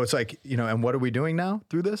awesome. So it's like, and what are we doing now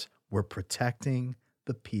through this? We're protecting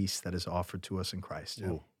the peace that is offered to us in Christ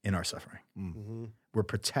in our suffering. Mm-hmm. We're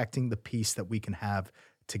protecting the peace that we can have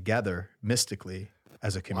together mystically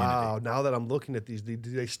as a community. Wow, now that I'm looking at these,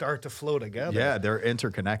 they start to flow together. Yeah, they're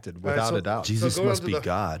interconnected without a doubt. Jesus must be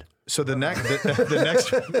God. So the next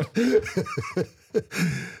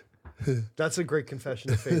That's a great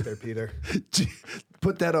confession of faith there, Peter.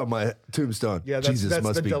 Put that on my tombstone. Yeah, Jesus that's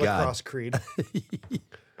must the be Delacrosse God. Creed.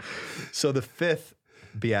 So the fifth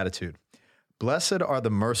beatitude: blessed are the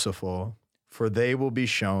merciful, for they will be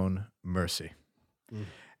shown mercy.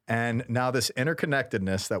 And now this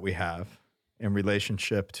interconnectedness that we have in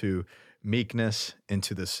relationship to meekness,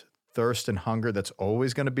 into this thirst and hunger that's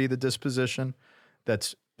always going to be the disposition,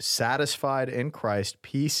 that's satisfied in Christ,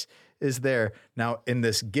 peace is there. Now, in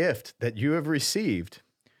this gift that you have received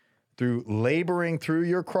through laboring through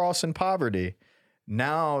your cross and poverty,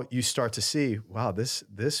 now you start to see, wow, this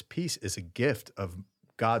peace is a gift of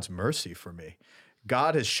God's mercy for me.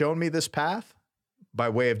 God has shown me this path by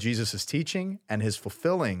way of Jesus' teaching and his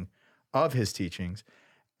fulfilling of his teachings.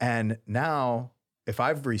 And now, if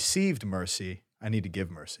I've received mercy, I need to give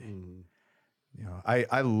mercy. You know,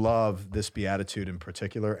 I love this beatitude in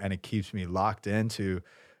particular, and it keeps me locked into,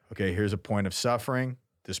 okay, here's a point of suffering.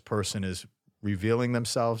 This person is revealing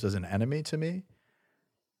themselves as an enemy to me.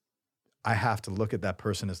 I have to look at that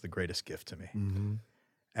person as the greatest gift to me. Mm-hmm.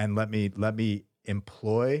 And let me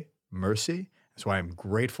employ mercy. That's why I'm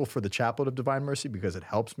grateful for the Chaplet of Divine Mercy, because it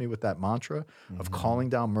helps me with that mantra of calling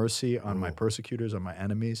down mercy on my persecutors, on my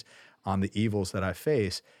enemies, on the evils that I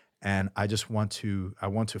face. And I want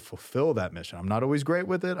to fulfill that mission. I'm not always great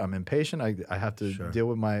with it. I'm impatient. I have to deal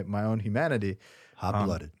with my own humanity.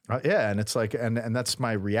 Hot-blooded. Yeah, and it's like, and that's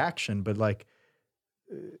my reaction. But like,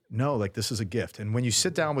 no, like this is a gift. And when you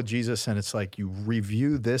sit down with Jesus and it's like you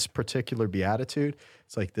review this particular beatitude,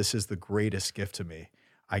 it's like, this is the greatest gift to me.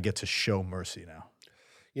 I get to show mercy now.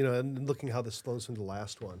 You know, and looking how this flows from the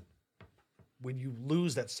last one, when you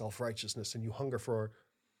lose that self-righteousness and you hunger for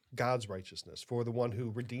God's righteousness, for the one who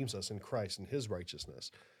redeems us in Christ and his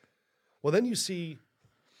righteousness, well, then you see,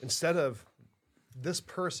 instead of this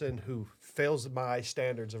person who fails my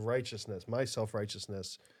standards of righteousness, my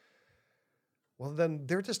self-righteousness, well, then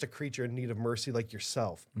they're just a creature in need of mercy like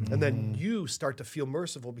yourself. Mm-hmm. And then you start to feel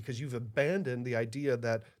merciful because you've abandoned the idea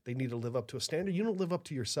that they need to live up to a standard. You don't live up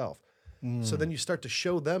to yourself. So then you start to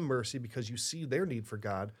show them mercy because you see their need for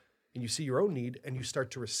God and you see your own need, and you start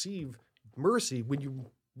to receive mercy when you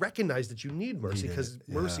recognize that you need mercy, because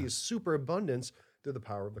mercy is superabundance through the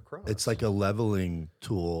power of the cross. It's like a leveling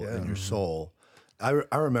tool in your soul.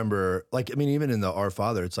 I remember, like, I mean, even in the Our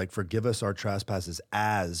Father, it's like, forgive us our trespasses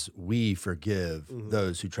as we forgive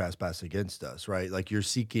those who trespass against us, right? Like, you're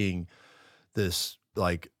seeking this,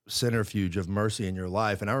 like, centrifuge of mercy in your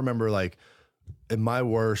life. And I remember, like, in my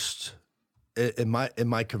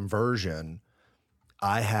conversion,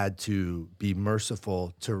 I had to be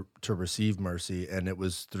merciful to receive mercy. And it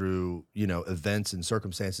was through, events and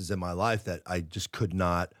circumstances in my life that I just could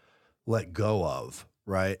not let go of.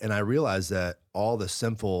 Right. And I realized that all the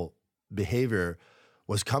sinful behavior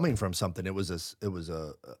was coming from something. It was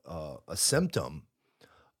a symptom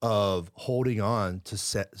of holding on to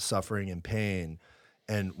suffering and pain.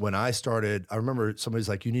 And when I remember somebody's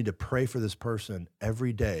like, you need to pray for this person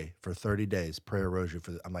every day for 30 days, pray a rosary for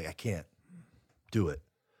them. I'm like, I can't do it.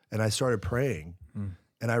 And I started praying.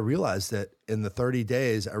 And I realized that in the 30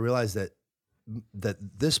 days, I realized that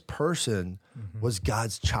this person was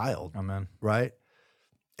God's child. Amen. Right.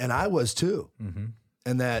 And I was too.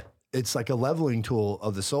 And that it's like a leveling tool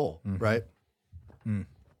of the soul, right? Yeah.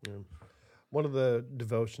 One of the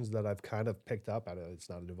devotions that I've kind of picked up, it's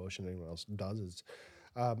not a devotion anyone else does, is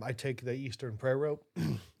I take the Eastern prayer rope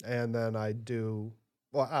and then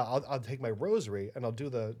I'll take my rosary and I'll do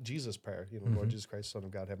the Jesus prayer, Lord Jesus Christ, Son of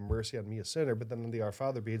God, have mercy on me, a sinner. But then in the Our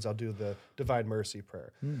Father beads, I'll do the Divine Mercy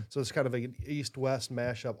prayer. So it's kind of an East-West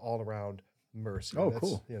mashup all around mercy. Oh, And that's,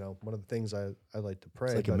 cool. one of the things I like to pray.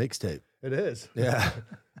 It's like a but mixtape. It is. Yeah.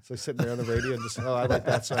 It's like sitting there on the radio and just, I like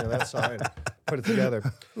that song and that song, and put it together.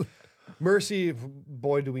 Mercy,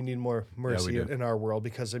 boy, do we need more mercy do. in our world,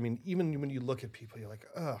 because, I mean, even when you look at people, you're like,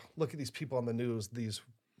 oh, look at these people on the news, these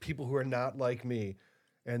people who are not like me,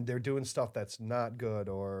 and they're doing stuff that's not good,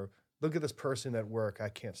 or look at this person at work, I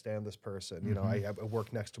can't stand this person. I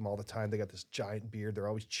work next to them all the time. They got this giant beard. They're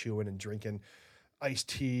always chewing and drinking iced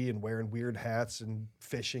tea and wearing weird hats and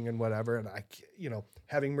fishing and whatever. And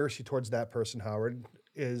having mercy towards that person, Howard,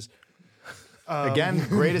 is... Again,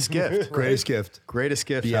 greatest gift. Greatest gift. Greatest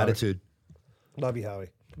gift. Beatitude. Love you, Howie.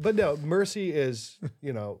 But no, mercy is,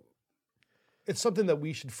 it's something that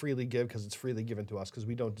we should freely give because it's freely given to us because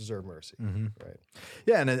we don't deserve mercy, right?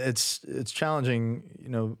 Yeah, and it's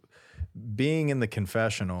challenging, being in the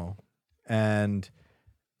confessional and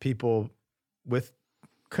people with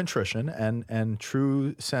contrition and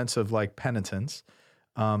true sense of like penitence,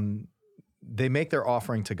 they make their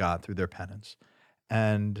offering to God through their penance,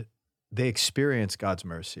 and they experience God's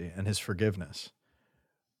mercy and his forgiveness.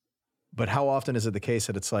 But how often is it the case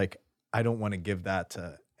that it's like, I don't want to give that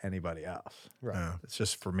to anybody else? Right. Yeah. It's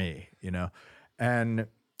just for me, And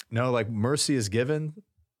no, like mercy is given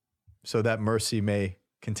so that mercy may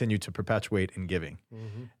continue to perpetuate in giving.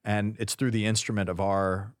 And it's through the instrument of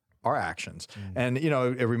our actions. And,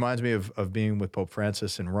 it reminds me of being with Pope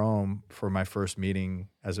Francis in Rome for my first meeting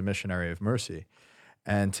as a missionary of mercy.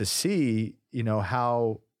 And to see,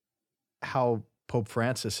 how Pope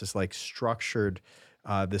Francis has like structured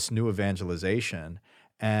this new evangelization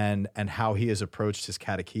and how he has approached his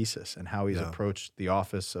catechesis and how he's approached the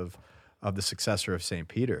office of the successor of St.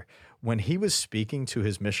 Peter. When he was speaking to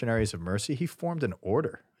his missionaries of mercy, he formed an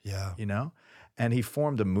order, and he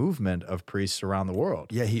formed a movement of priests around the world.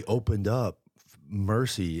 Yeah, he opened up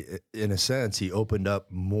mercy. In a sense, he opened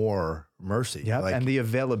up more mercy. Yeah, and the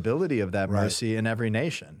availability of that mercy in every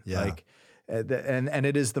nation. Yeah. And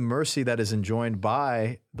it is the mercy that is enjoined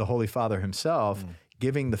by the Holy Father himself,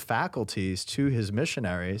 giving the faculties to his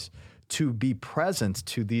missionaries to be present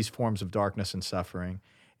to these forms of darkness and suffering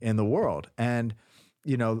in the world. And,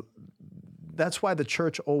 that's why the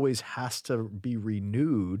church always has to be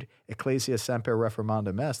renewed. Ecclesia semper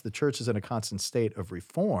reformandum est. The church is in a constant state of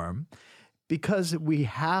reform because we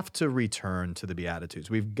have to return to the Beatitudes.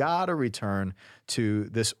 We've got to return to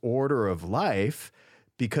this order of life,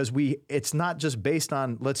 because it's not just based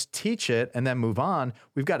on let's teach it and then move on.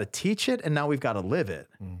 We've got to teach it and now we've got to live it.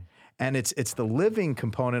 And it's the living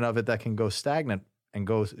component of it that can go stagnant and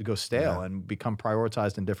go stale and become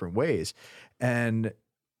prioritized in different ways. And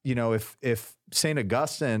if St.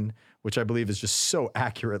 Augustine, which I believe is just so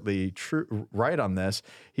accurately right on this,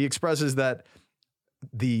 he expresses that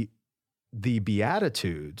the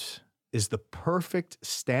Beatitudes is the perfect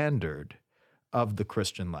standard of the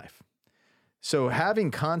Christian life. So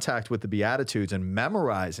having contact with the Beatitudes and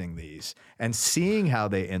memorizing these and seeing how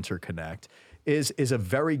they interconnect is a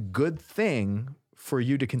very good thing for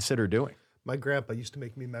you to consider doing. My grandpa used to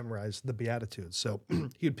make me memorize the Beatitudes. So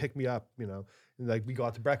he would pick me up, and like we go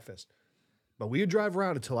out to breakfast. But we would drive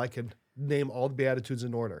around until I could name all the Beatitudes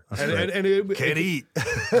in order. Can't eat.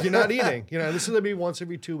 You're not eating. This is going to be once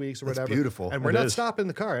every 2 weeks or That's whatever. beautiful. And we're not stopping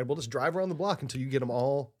the car. And we'll just drive around the block until you get them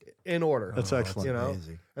all in order. That's excellent.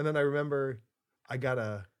 Amazing. And then I remember I got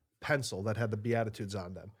a pencil that had the Beatitudes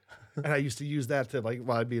on them. And I used to use that to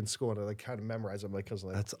while I'd be in school and kind of memorize them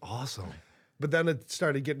That's awesome. But then it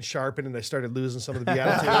started getting sharpened, and I started losing some of the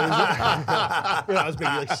Beatitudes. I was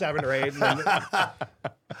maybe like 7 or 8.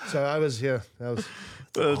 So I was, that was.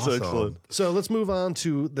 That's awesome. excellent. So let's move on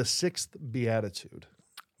to the 6th Beatitude.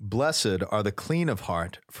 Blessed are the clean of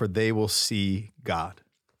heart, for they will see God.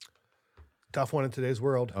 Tough one in today's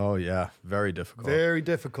world. Oh, yeah. Very difficult. Very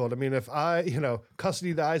difficult. I mean, if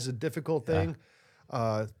custody of the eye is a difficult thing.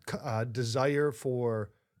 Desire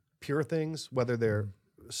for pure things, whether they're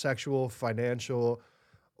sexual, financial,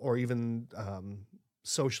 or even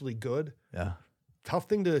socially good. Yeah. Tough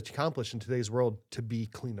thing to accomplish in today's world, to be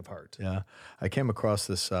clean of heart. Yeah. I came across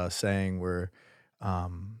this saying where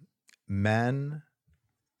men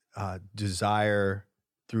desire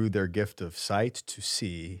through their gift of sight to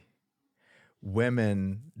see,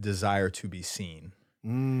 women desire to be seen.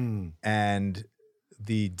 And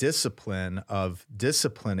the discipline of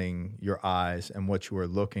disciplining your eyes and what you are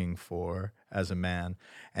looking for as a man,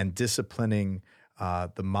 and disciplining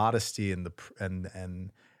the modesty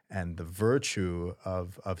and and the virtue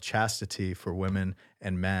of chastity for women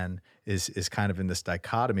and men is kind of in this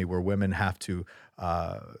dichotomy where women have to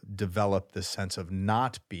develop this sense of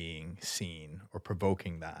not being seen or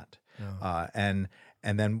provoking that. And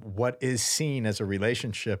then what is seen as a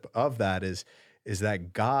relationship of that is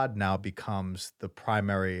that God now becomes the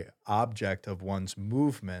primary object of one's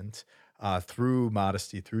movement through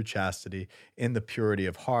modesty, through chastity, in the purity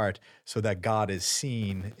of heart, so that God is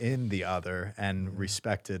seen in the other and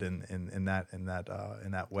respected in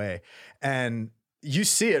that way. And you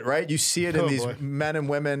see it, right? You see it in these men and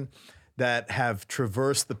women that have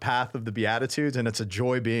traversed the path of the Beatitudes, and it's a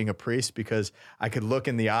joy being a priest because I could look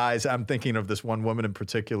in the eyes. I'm thinking of this one woman in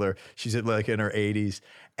particular. She's like in her 80s,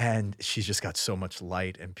 and she's just got so much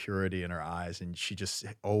light and purity in her eyes, and she just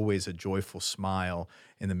always a joyful smile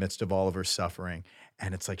in the midst of all of her suffering.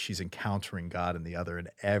 And it's like she's encountering God in the other in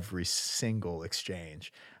every single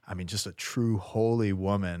exchange. I mean, just a true holy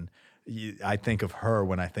woman. I think of her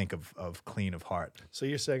when I think of clean of heart. So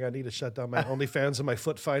you're saying I need to shut down my OnlyFans and my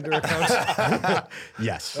Foot Finder accounts?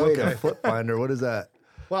 Yes. Wait, a foot finder, what is that?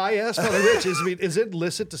 Well, I asked Father Rich, is it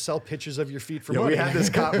illicit to sell pictures of your feet for money?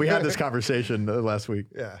 We had this conversation last week.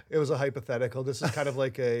 Yeah, it was a hypothetical. This is kind of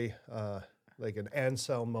like an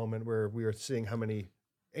Anselm moment where we were seeing how many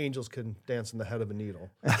angels can dance in the head of a needle.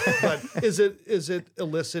 But is it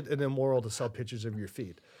illicit and immoral to sell pictures of your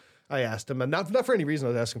feet? I asked him, and not for any reason.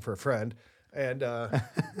 I was asking for a friend, and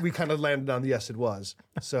we kind of landed on yes, it was.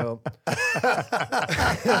 So,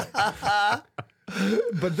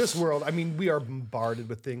 but this world, I mean, we are bombarded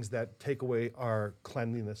with things that take away our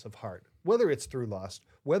cleanliness of heart. Whether it's through lust,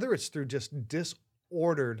 whether it's through just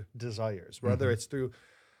disordered desires, whether it's through,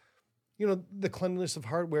 the cleanliness of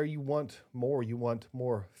heart where you want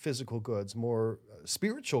more physical goods, more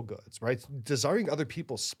spiritual goods, right? Desiring other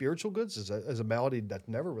people's spiritual goods is a malady that's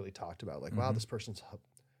never really talked about. Like, wow, this person's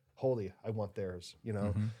holy, I want theirs,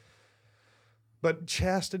 But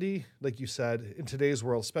chastity, like you said, in today's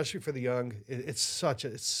world, especially for the young, it's such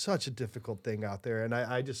a difficult thing out there. And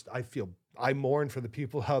I mourn for the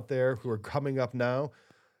people out there who are coming up now.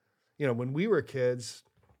 When we were kids,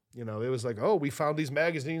 it was like, oh, we found these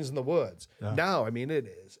magazines in the woods. Yeah. Now, I mean, it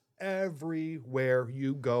is everywhere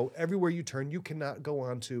you go, everywhere you turn. You cannot go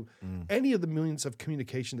on to any of the millions of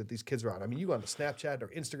communication that these kids are on. I mean, you go on to Snapchat or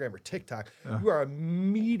Instagram or TikTok, you are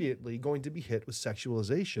immediately going to be hit with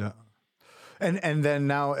sexualization. Yeah. And then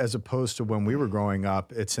now, as opposed to when we were growing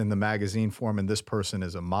up, it's in the magazine form, and this person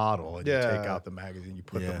is a model, and you take out the magazine, you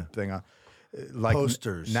put the thing on. Like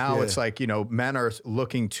posters. Now it's like, men are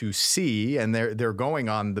looking to see, and they're going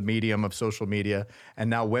on the medium of social media, and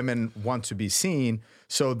now women want to be seen,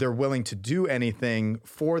 so they're willing to do anything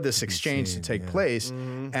for this exchange to take place.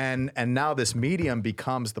 And now this medium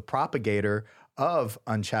becomes the propagator of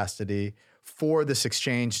unchastity for this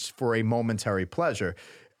exchange for a momentary pleasure.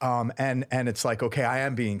 And it's like, okay, I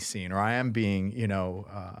am being seen, or I am being,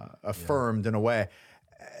 affirmed in a way,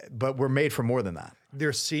 but we're made for more than that.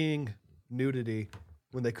 They're seeing nudity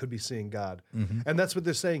when they could be seeing God. And that's what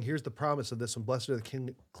they're saying. Here's the promise of this one. Blessed are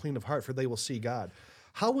the clean of heart, for they will see God.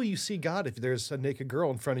 How will you see God if there's a naked girl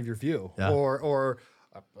in front of your view or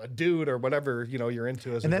a dude or whatever, you're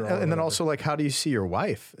into as a girl? And then also, like, how do you see your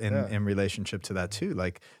wife in relationship to that too?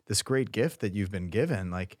 Like, this great gift that you've been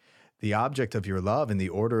given, like the object of your love and the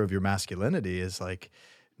order of your masculinity is like,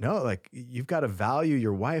 no, like you've got to value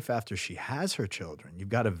your wife after she has her children. You've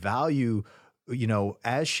got to value,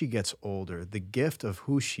 as she gets older, the gift of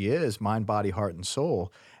who she is, mind, body, heart, and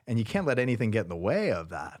soul. And you can't let anything get in the way of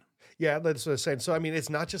that. Yeah, that's what I was saying. So, I mean, it's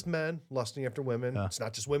not just men lusting after women. Yeah. It's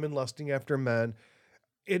not just women lusting after men.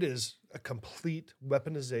 It is a complete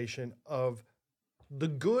weaponization of the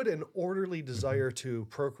good and orderly desire to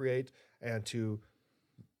procreate and to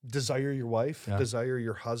desire your wife, desire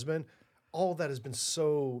your husband. All of that has been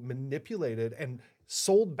so manipulated and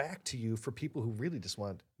sold back to you for people who really just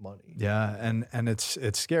want money. Yeah, and it's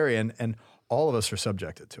scary, and all of us are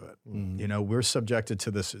subjected to it. We're subjected to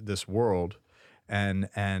this world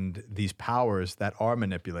and these powers that are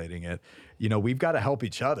manipulating it. We've got to help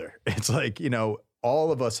each other. It's like,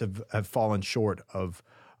 all of us have fallen short of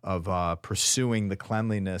pursuing the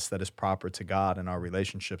cleanliness that is proper to God in our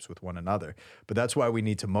relationships with one another. But that's why we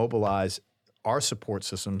need to mobilize our support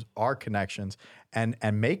systems, our connections, and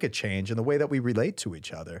make a change in the way that we relate to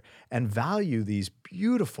each other and value these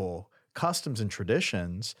beautiful customs and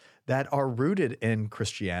traditions that are rooted in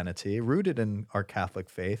Christianity, rooted in our Catholic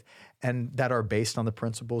faith, and that are based on the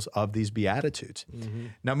principles of these Beatitudes.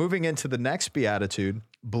 Now, moving into the next Beatitude,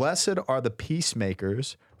 blessed are the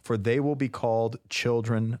peacemakers, for they will be called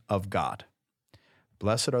children of God.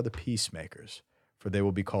 Blessed are the peacemakers, for they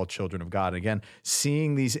will be called children of God. And again,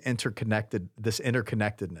 seeing this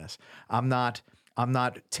interconnectedness. I'm not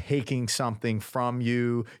taking something from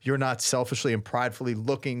you. You're not selfishly and pridefully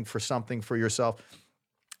looking for something for yourself.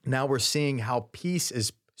 Now we're seeing how peace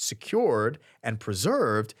is secured and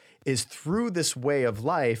preserved is through this way of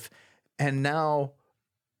life. And now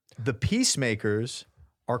the peacemakers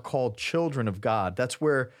are called children of God. That's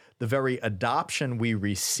where the very adoption we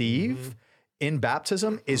receive in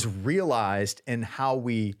baptism is realized in how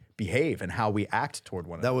we behave and how we act toward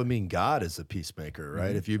one another. That would mean God is a peacemaker,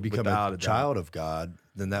 right? If you become a child of God,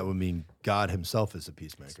 then that would mean God himself is a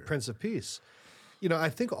peacemaker. Prince of Peace. I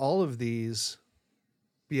think all of these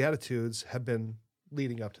Beatitudes have been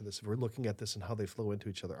leading up to this. If we're looking at this and how they flow into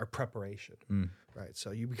each other, our preparation, right?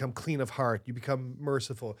 So you become clean of heart, you become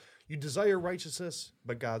merciful, you desire righteousness,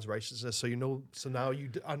 but God's righteousness. So now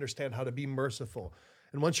you understand how to be merciful.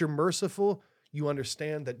 And once you're merciful, you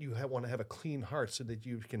understand that you want to have a clean heart so that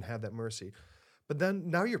you can have that mercy. But then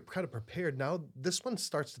now you're kind of prepared. Now this one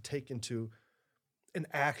starts to take into an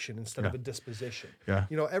action instead of a disposition. Yeah.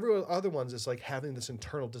 Every other ones is like having this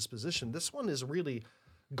internal disposition. This one is really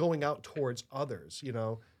going out towards others,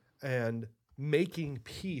 and making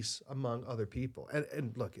peace among other people.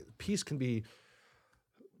 And look, peace can be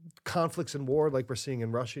conflicts and war like we're seeing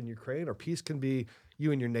in Russia and Ukraine, or peace can be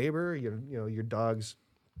you and your neighbor, your dog's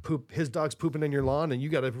pooping in your lawn and you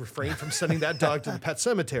got to refrain from sending that dog to the pet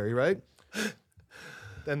cemetery, right?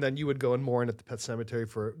 And then you would go and mourn at the pet cemetery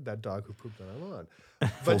for that dog who pooped on our lawn.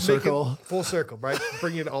 But full circle, right?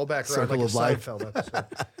 Bring it all back around Circle like a of life. Seinfeld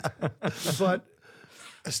episode. But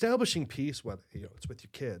establishing peace, whether it's with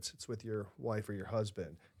your kids, it's with your wife or your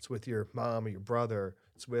husband, it's with your mom or your brother,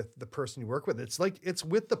 it's with the person you work with. It's like it's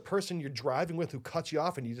with the person you're driving with who cuts you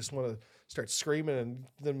off, and you just want to start screaming and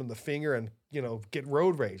them with the finger and get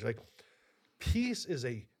road rage. Like peace is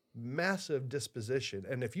a massive disposition,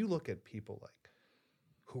 and if you look at people like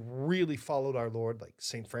who really followed our Lord, like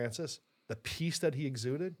Saint Francis, the peace that he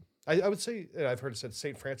exuded. I would say, and I've heard it said,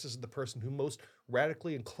 St. Francis is the person who most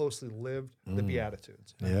radically and closely lived the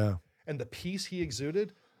Beatitudes. Yeah. And the peace he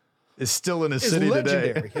exuded is still in his is city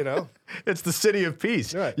legendary, today. It's the city of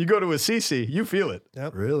peace. Right. You go to Assisi, you feel it.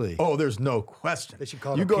 Yep. Really? Oh, there's no question. They should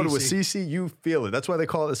call it you a go to PC. Assisi, you feel it. That's why they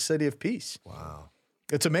call it a city of peace. Wow.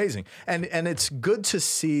 It's amazing. And it's good to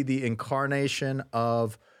see the incarnation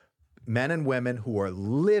of men and women who are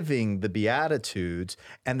living the Beatitudes,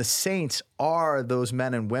 and the saints are those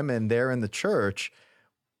men and women there in the church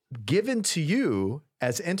given to you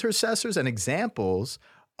as intercessors and examples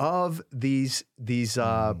of these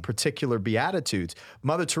particular Beatitudes.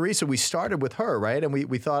 Mother Teresa, we started with her, right? And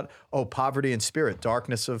we thought, poverty in spirit,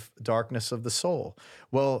 darkness of the soul.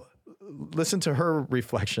 Well, listen to her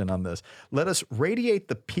reflection on this. Let us radiate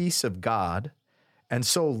the peace of God and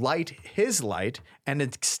so light his light and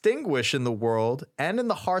extinguish in the world and in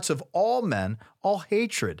the hearts of all men all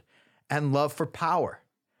hatred and love for power.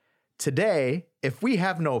 Today, if we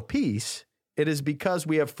have no peace, it is because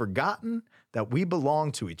we have forgotten that we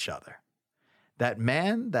belong to each other. That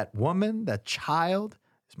man, that woman, that child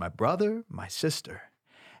is my brother, my sister.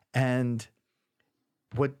 And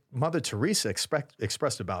what Mother Teresa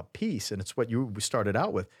expressed about peace, and it's what you started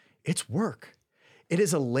out with, it's work. It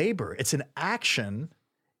is a labor. It's an action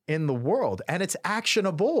in the world, and it's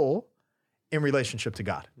actionable in relationship to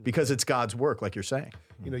God because it's God's work, like you're saying.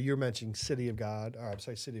 You're mentioning City of God,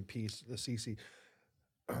 City of Peace, Assisi.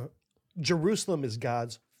 Jerusalem is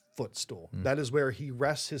God's footstool. That is where he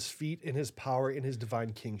rests his feet in his power, in his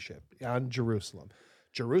divine kingship, on Jerusalem.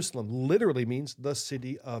 Jerusalem literally means the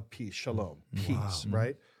city of peace, shalom, peace,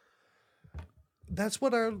 right? That's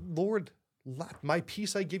what our Lord left. My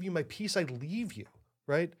peace I give you, my peace I leave you,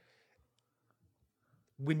 right?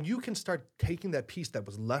 When you can start taking that peace that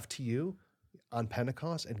was left to you on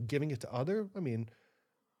Pentecost and giving it to other,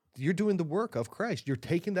 you're doing the work of Christ. You're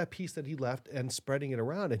taking that peace that he left and spreading it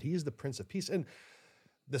around, and he is the Prince of Peace. And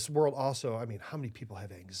this world also, how many people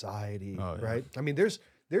have anxiety, right?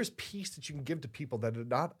 There's peace that you can give to people that are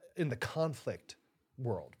not in the conflict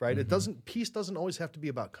world, right? Peace doesn't always have to be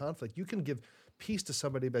about conflict. You can give peace to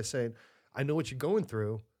somebody by saying, I know what you're going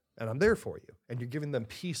through, and I'm there for you. And you're giving them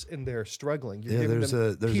peace in their struggling. You're giving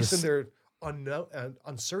them peace in their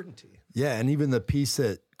uncertainty. Yeah, and even the peace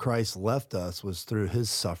that Christ left us was through his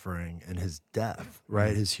suffering and his death,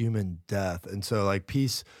 right? His human death. And so like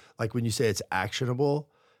peace, like when you say it's actionable,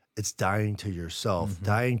 it's dying to yourself,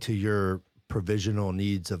 dying to your provisional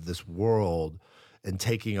needs of this world and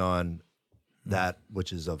taking on that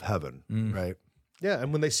which is of heaven, right? Yeah,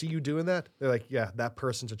 and when they see you doing that, they're like, yeah, that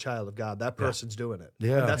person's a child of God. That person's doing it.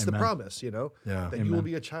 Yeah. And that's the Amen. promise, that Amen. you will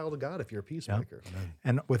be a child of God if you're a peacemaker.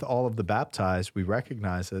 And with all of the baptized, we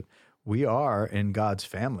recognize that we are in God's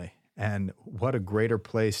family. And what a greater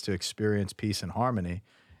place to experience peace and harmony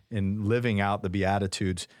in living out the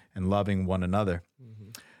Beatitudes and loving one another.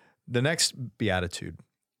 The next Beatitude,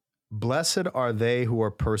 blessed are they who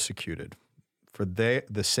are persecuted for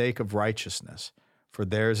the sake of righteousness, for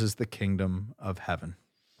theirs is the kingdom of heaven.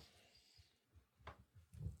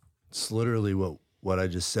 It's literally what I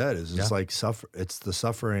just said is it's Yeah. like it's the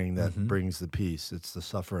suffering that brings the peace. It's the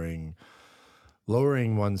suffering,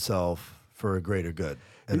 lowering oneself for a greater good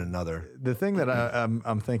and another. The thing that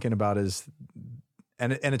I'm thinking about is,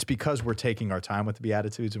 and it's because we're taking our time with the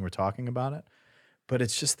Beatitudes and we're talking about it, but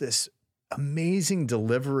it's just this amazing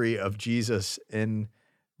delivery of Jesus in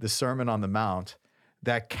the Sermon on the Mount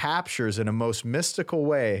that captures in a most mystical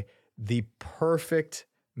way the perfect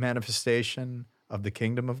manifestation of the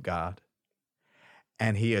kingdom of God.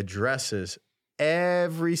 And he addresses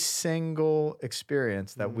every single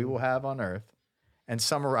experience that we will have on earth and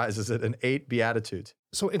summarizes it in 8 Beatitudes.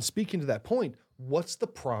 So, in speaking to that point, what's the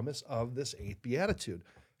promise of this 8th Beatitude?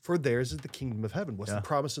 For theirs is the kingdom of heaven. What's the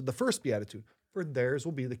promise of the first Beatitude? For theirs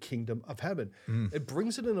will be the kingdom of heaven. It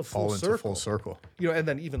brings it in a full circle. Full circle. And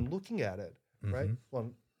then even looking at it, right?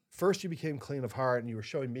 Well, first you became clean of heart and you were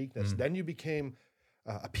showing meekness. Then you became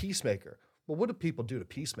a peacemaker. Well, what do people do to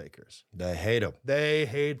peacemakers? They hate them. They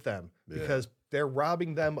hate them because they're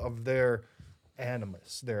robbing them of their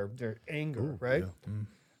animus, their anger, right?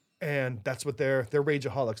 And that's what they're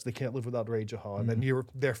rageaholics. They can't live without rageahol. And then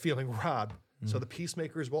they're feeling robbed. So the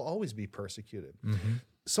peacemakers will always be persecuted.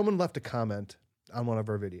 Someone left a comment on one of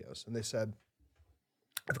our videos, and they said,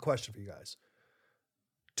 I have a question for you guys.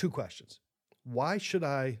 2 questions. Why should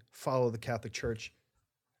I follow the Catholic Church?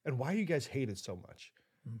 And why are you guys hated so much?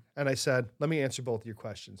 And I said, let me answer both of your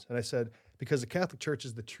questions. And I said, because the Catholic Church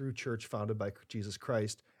is the true church founded by Jesus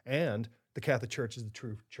Christ, and the Catholic Church is the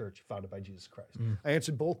true church founded by Jesus Christ. I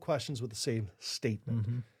answered both questions with the same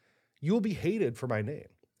statement. You will be hated for my name.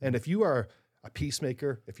 And if you are a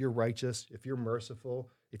peacemaker, if you're righteous, if you're merciful,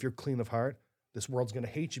 if you're clean of heart, this world's going to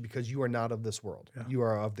hate you because you are not of this world. You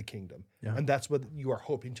are of the kingdom. And that's what you are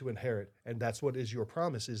hoping to inherit. And that's what is your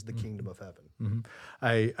promise, is the kingdom of heaven.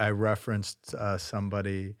 I referenced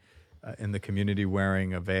somebody in the community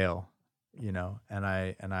wearing a veil, and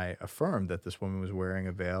I affirmed that this woman was wearing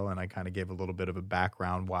a veil, and I kind of gave a little bit of a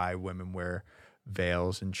background why women wear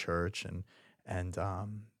veils in church,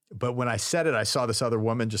 but when I said it, I saw this other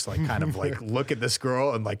woman just like kind of like look at this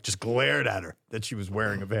girl and like just glared at her that she was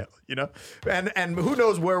wearing a veil, and who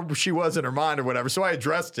knows where she was in her mind or whatever. So I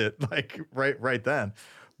addressed it like right then,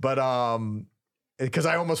 but because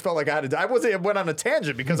I almost felt like I went on a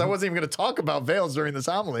tangent because I wasn't even going to talk about veils during this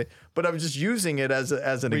homily, but I was just using it as an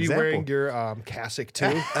example. Were you wearing your cassock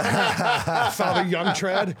too, Father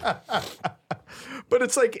Youngtread? But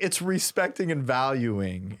it's like it's respecting and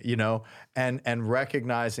valuing, and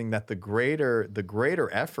recognizing that the greater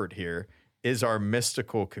effort here is our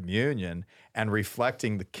mystical communion and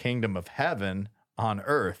reflecting the kingdom of heaven on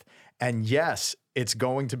earth. And yes, it's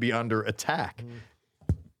going to be under attack.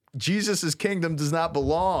 Jesus' kingdom does not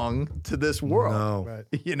belong to this world, Right.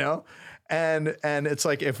 And it's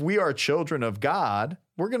like, if we are children of God,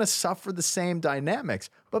 we're going to suffer the same dynamics,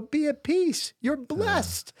 but be at peace. You're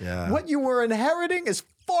blessed. What you were inheriting is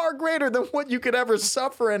far greater than what you could ever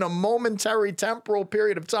suffer in a momentary temporal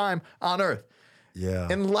period of time on earth.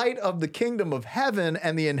 In light of the kingdom of heaven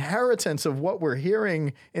and the inheritance of what we're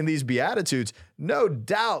hearing in these Beatitudes, no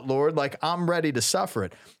doubt, Lord, like I'm ready to suffer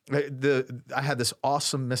it. I had this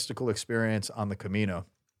awesome mystical experience on the Camino,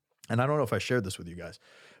 and I don't know if I shared this with you guys,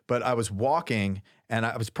 but I was walking and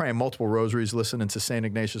I was praying multiple rosaries, listening to St.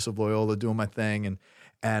 Ignatius of Loyola, doing my thing.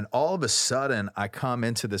 And all of a sudden I come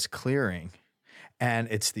into this clearing, and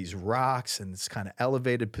it's these rocks and this kind of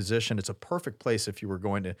elevated position. It's a perfect place if you were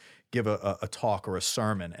going to give a talk or a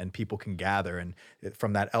sermon and people can gather. And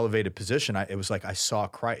from that elevated position, it was like I saw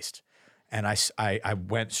Christ. And I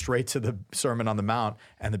went straight to the Sermon on the Mount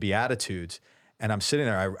and the Beatitudes. And I'm sitting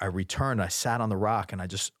there, I returned, I sat on the rock, and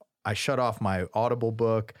I shut off my Audible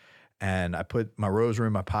book, and I put my rosary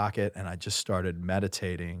in my pocket, and I just started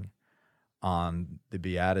meditating on the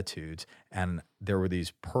Beatitudes. And there were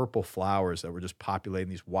these purple flowers that were just populating,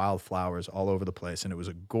 these wildflowers all over the place. And it was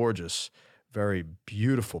a gorgeous, very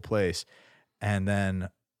beautiful place. And then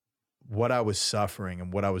what I was suffering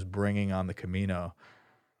and what I was bringing on the Camino,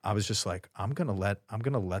 I was just like, I'm gonna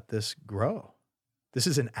let this grow. This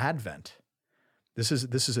is an advent. This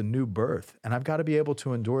is a new birth, and I've got to be able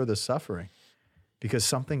to endure this suffering. because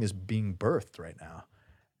something is being birthed right now.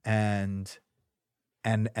 And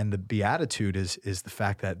the beatitude is the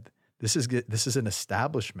fact that this is an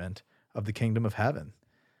establishment of the kingdom of heaven.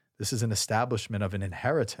 This is an establishment of an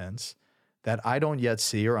inheritance that I don't yet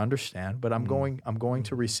see or understand, but I'm going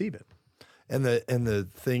to receive it. And the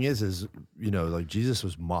thing is, like Jesus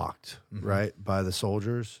was mocked, right, by the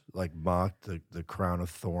soldiers, like mocked, the crown of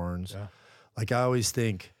thorns. Yeah. Like I always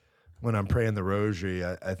think when I'm praying the rosary,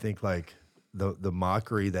 I think like the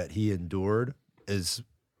mockery that he endured is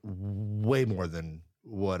way more than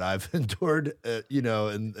what I've endured,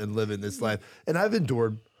 and living this life. And I've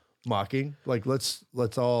endured mocking. Like let's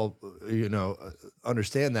all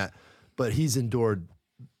understand that. But he's endured,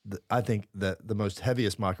 I think, the most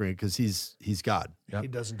heaviest mockery because he's God. Yep. He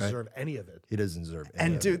doesn't deserve any of it. He doesn't deserve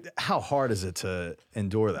any of it. How hard is it to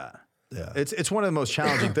endure that? Yeah. It's one of the most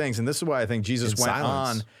challenging things. And this is why I think Jesus went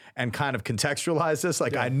on and kind of contextualized this.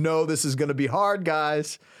 Like, I know this is going to be hard,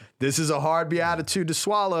 guys. This is a hard beatitude to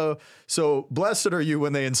swallow. So blessed are you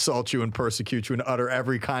when they insult you and persecute you and utter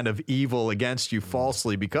every kind of evil against you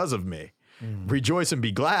falsely because of me. Rejoice and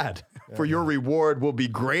be glad, for your reward will be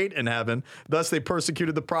great in heaven. Thus they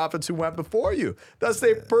persecuted the prophets who went before you. Thus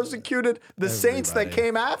they persecuted the saints that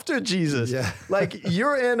came after Jesus. Yeah. Like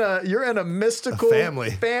you're in a mystical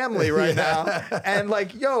family right now. And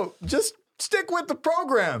like, just stick with the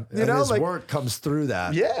program. His work comes through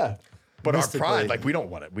that. Yeah. But our pride, like we don't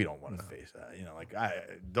want to face that. Like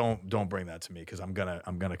don't bring that to me because I'm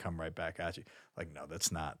gonna come right back at you. Like, no,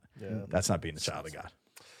 that's not being a child of God.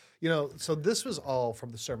 So this was all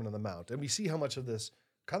from the Sermon on the Mount. And we see how much of this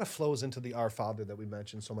kind of flows into the Our Father that we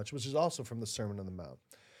mentioned so much, which is also from the Sermon on the Mount.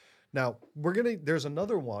 Now, there's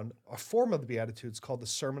another one, a form of the Beatitudes called the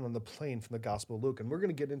Sermon on the Plain from the Gospel of Luke. And we're going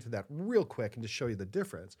to get into that real quick and just show you the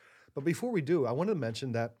difference. But before we do, I want to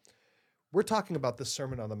mention that we're talking about the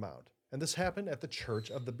Sermon on the Mount. And this happened at the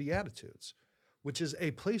Church of the Beatitudes, which is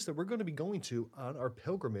a place that we're going to be going to on our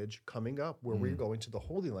pilgrimage coming up, where we're going to the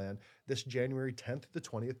Holy Land this January 10th to the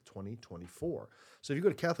 20th, 2024. So if you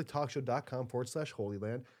go to catholictalkshow.com/Holy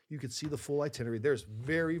Land, you can see the full itinerary. There's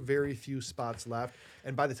very, very few spots left.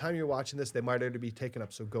 And by the time you're watching this, they might already be taken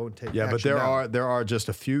up. So go and take action. Yeah, but there are just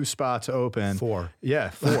a few spots open. 4. Yeah,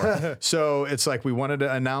 4. So it's like we wanted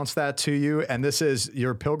to announce that to you. And this is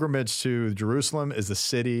your pilgrimage to Jerusalem is the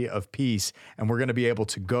city of peace. And we're going to be able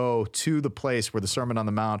to go to the place where the Sermon on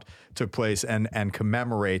the Mount took place and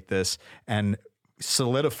commemorate this and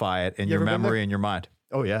solidify it in your memory and your mind.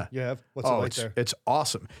 Oh, yeah. You have? What's it like there? It's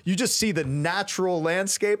awesome. You just see the natural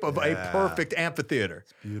landscape of a perfect amphitheater.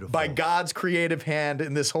 It's beautiful. By God's creative hand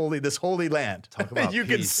in this holy land. Talk about you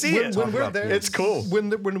peace. Can see it. When we're there, it's cool.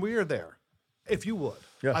 When we are there, if you would,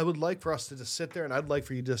 I would like for us to just sit there, and I'd like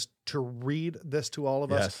for you just to read this to all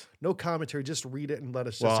of us. No commentary, just read it and let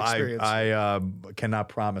us just experience it. I cannot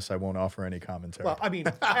promise I won't offer any commentary. Well, I mean,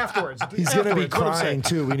 afterwards. He's going to be crying,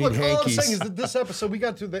 too. We need hankies. All I'm saying is that this episode, we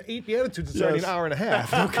got through the 8 Beatitudes. It's already an hour and a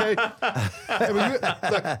half, okay?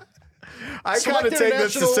 I kind of take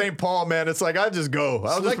this to St. Paul, man. It's like, I just go.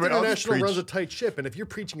 Select International runs a tight ship, and if you're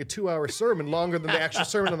preaching a 2-hour sermon longer than the actual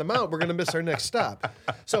Sermon on the Mount, we're going to miss our next stop.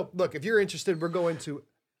 So, look, if you're interested, we're going to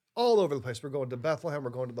all over the place. We're going to Bethlehem. We're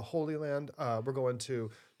going to the Holy Land. We're going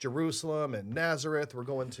to Jerusalem and Nazareth. We're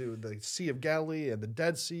going to the Sea of Galilee and the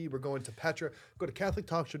Dead Sea. We're going to Petra. Go to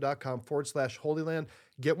catholictalkshow.com/Holy Land.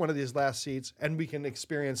 Get one of these last seats, and we can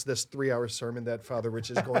experience this 3-hour sermon that Father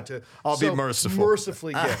Rich is going to be merciful.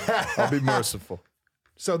 Mercifully give. I'll be merciful.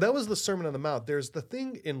 So that was the Sermon on the Mount. There's the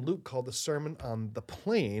thing in Luke called the Sermon on the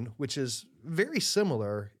Plain, which is very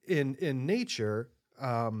similar in nature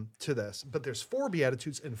to this. But there's 4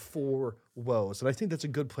 Beatitudes and 4 woes. And I think that's a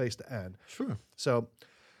good place to end. Sure. So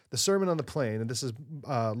the Sermon on the Plain, and this is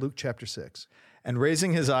Luke chapter 6. And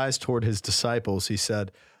raising his eyes toward his disciples, he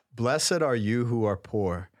said, "Blessed are you who are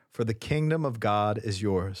poor, for the kingdom of God is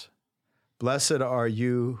yours. Blessed are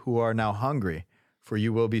you who are now hungry, for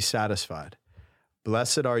you will be satisfied.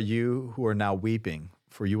 Blessed are you who are now weeping,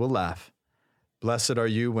 for you will laugh. Blessed are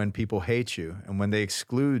you when people hate you, and when they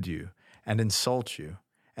exclude you, and insult you,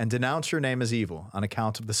 and denounce your name as evil on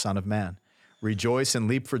account of the Son of Man. Rejoice and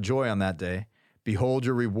leap for joy on that day. Behold,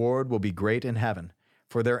 your reward will be great in heaven,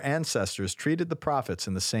 for their ancestors treated the prophets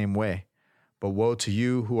in the same way. But woe to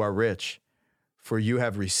you who are rich, for you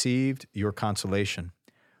have received your consolation.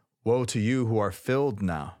 Woe to you who are filled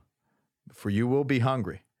now, for you will be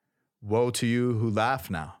hungry. Woe to you who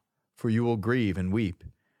laugh now, for you will grieve and weep.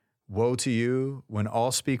 Woe to you when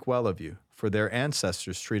all speak well of you, for their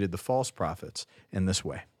ancestors treated the false prophets in this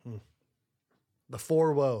way." The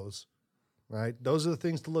 4 woes. right? Those are the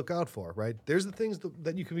things to look out for, right? There's the things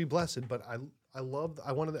that you can be blessed, but I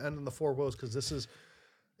wanted to end on the 4 woes because this is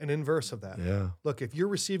an inverse of that. Yeah. Look, if you're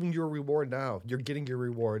receiving your reward now, you're getting your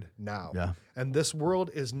reward now. Yeah. And this world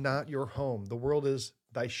is not your home. The world is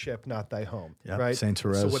thy ship, not thy home. Yeah. Right? Saint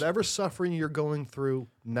Therese. So whatever suffering you're going through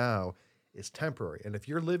now is temporary. And if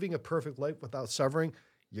you're living a perfect life without suffering,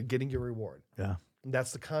 you're getting your reward. Yeah. And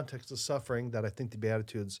that's the context of suffering that I think the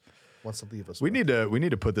Beatitudes wants to leave us We with. need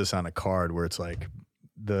to put this on a card where it's like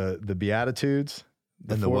the Beatitudes.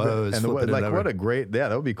 And the woes, flipping it like over. what a great, that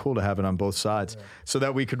would be cool to have it on both sides so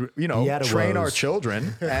that we could, train our woes.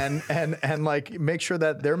 children and like make sure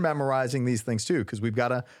that they're memorizing these things too. Cause we've got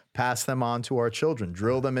to pass them on to our children,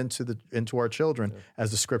 drill them into our children as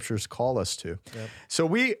the scriptures call us to. Yep. So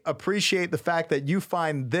we appreciate the fact that you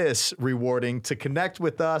find this rewarding to connect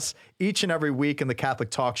with us each and every week in the Catholic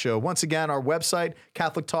Talk Show. Once again, our website,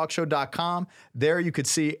 catholictalkshow.com. There you could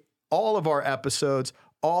see all of our episodes,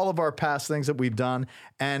 all of our past things that we've done.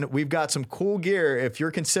 And we've got some cool gear. If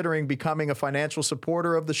you're considering becoming a financial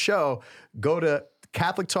supporter of the show, go to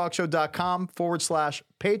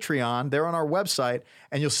catholictalkshow.com/Patreon. They're on our website,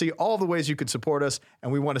 and you'll see all the ways you could support us.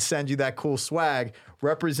 And we want to send you that cool swag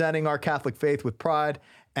representing our Catholic faith with pride.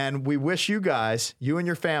 And we wish you guys, you and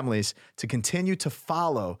your families, to continue to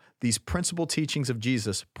follow these principal teachings of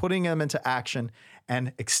Jesus, putting them into action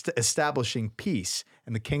and establishing peace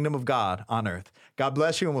in the kingdom of God on earth. God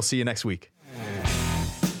bless you, and we'll see you next week.